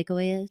what my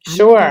takeaway is?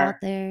 Sure. I'm going to go out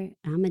there,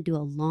 I'm going to do a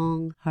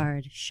long,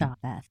 hard shop,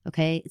 Beth,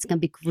 okay? It's going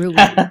to be grueling,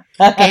 okay?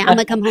 I'm going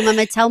to come home, I'm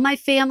going to tell my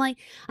family,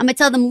 I'm going to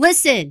tell them,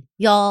 listen,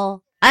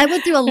 y'all, I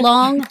went through a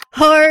long,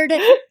 hard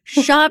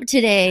shop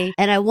today,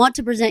 and I want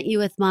to present you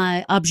with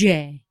my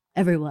objet.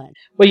 Everyone.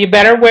 Well, you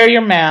better wear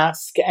your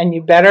mask and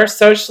you better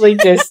socially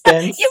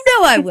distance. You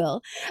know I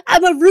will.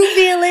 I'm a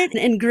reveal it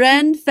in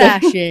grand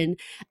fashion.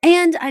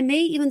 And I may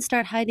even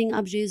start hiding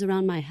objets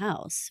around my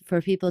house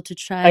for people to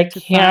try to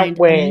find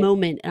a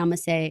moment. And I'm going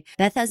to say,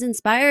 Beth has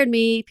inspired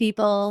me,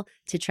 people,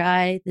 to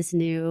try this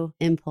new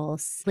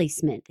impulse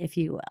placement, if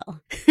you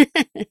will.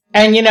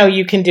 And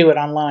you can do it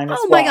online as well.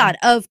 Oh my God,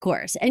 of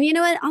course. And you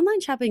know what?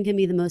 Online shopping can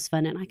be the most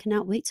fun. And I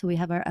cannot wait till we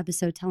have our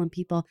episode telling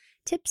people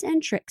tips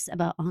and tricks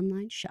about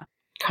online shopping.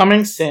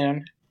 Coming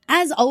soon.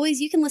 As always,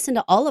 you can listen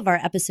to all of our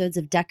episodes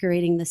of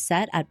Decorating the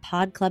Set at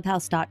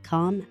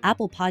podclubhouse.com,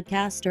 Apple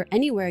Podcasts, or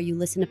anywhere you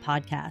listen to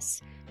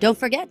podcasts. Don't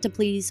forget to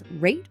please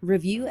rate,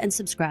 review, and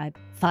subscribe.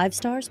 5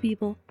 stars,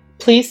 people.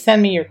 Please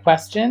send me your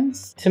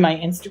questions to my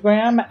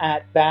Instagram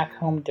at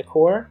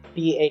BackHomeDecor,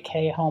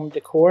 BAK Home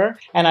Decor.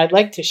 And I'd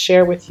like to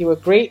share with you a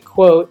great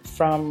quote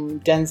from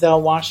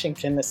Denzel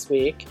Washington this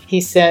week.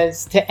 He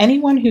says, "To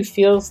anyone who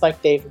feels like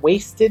they've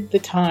wasted the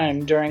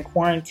time during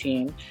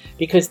quarantine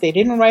because they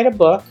didn't write a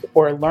book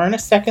or learn a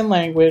second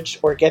language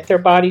or get their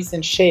bodies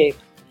in shape,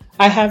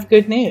 I have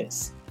good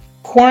news.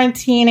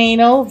 Quarantine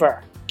ain't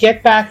over.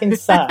 Get back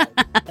inside."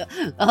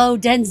 Oh,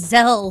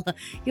 Denzel,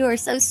 you are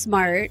so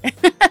smart.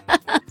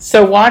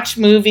 So watch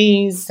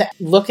movies,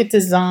 look at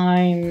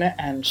design,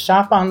 and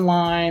shop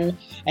online,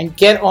 and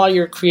get all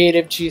your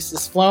creative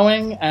juices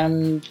flowing,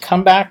 and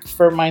come back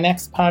for my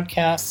next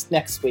podcast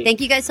next week.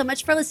 Thank you guys so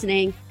much for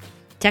listening.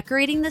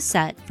 Decorating the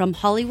Set, From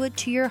Hollywood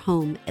to Your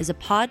Home, is a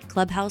Pod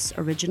Clubhouse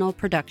original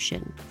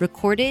production,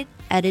 recorded,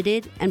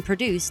 edited, and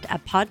produced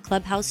at Pod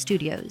Clubhouse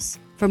Studios.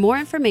 For more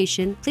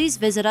information, please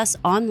visit us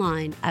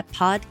online at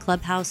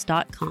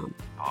podclubhouse.com.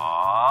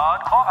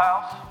 Pod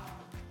Clubhouse.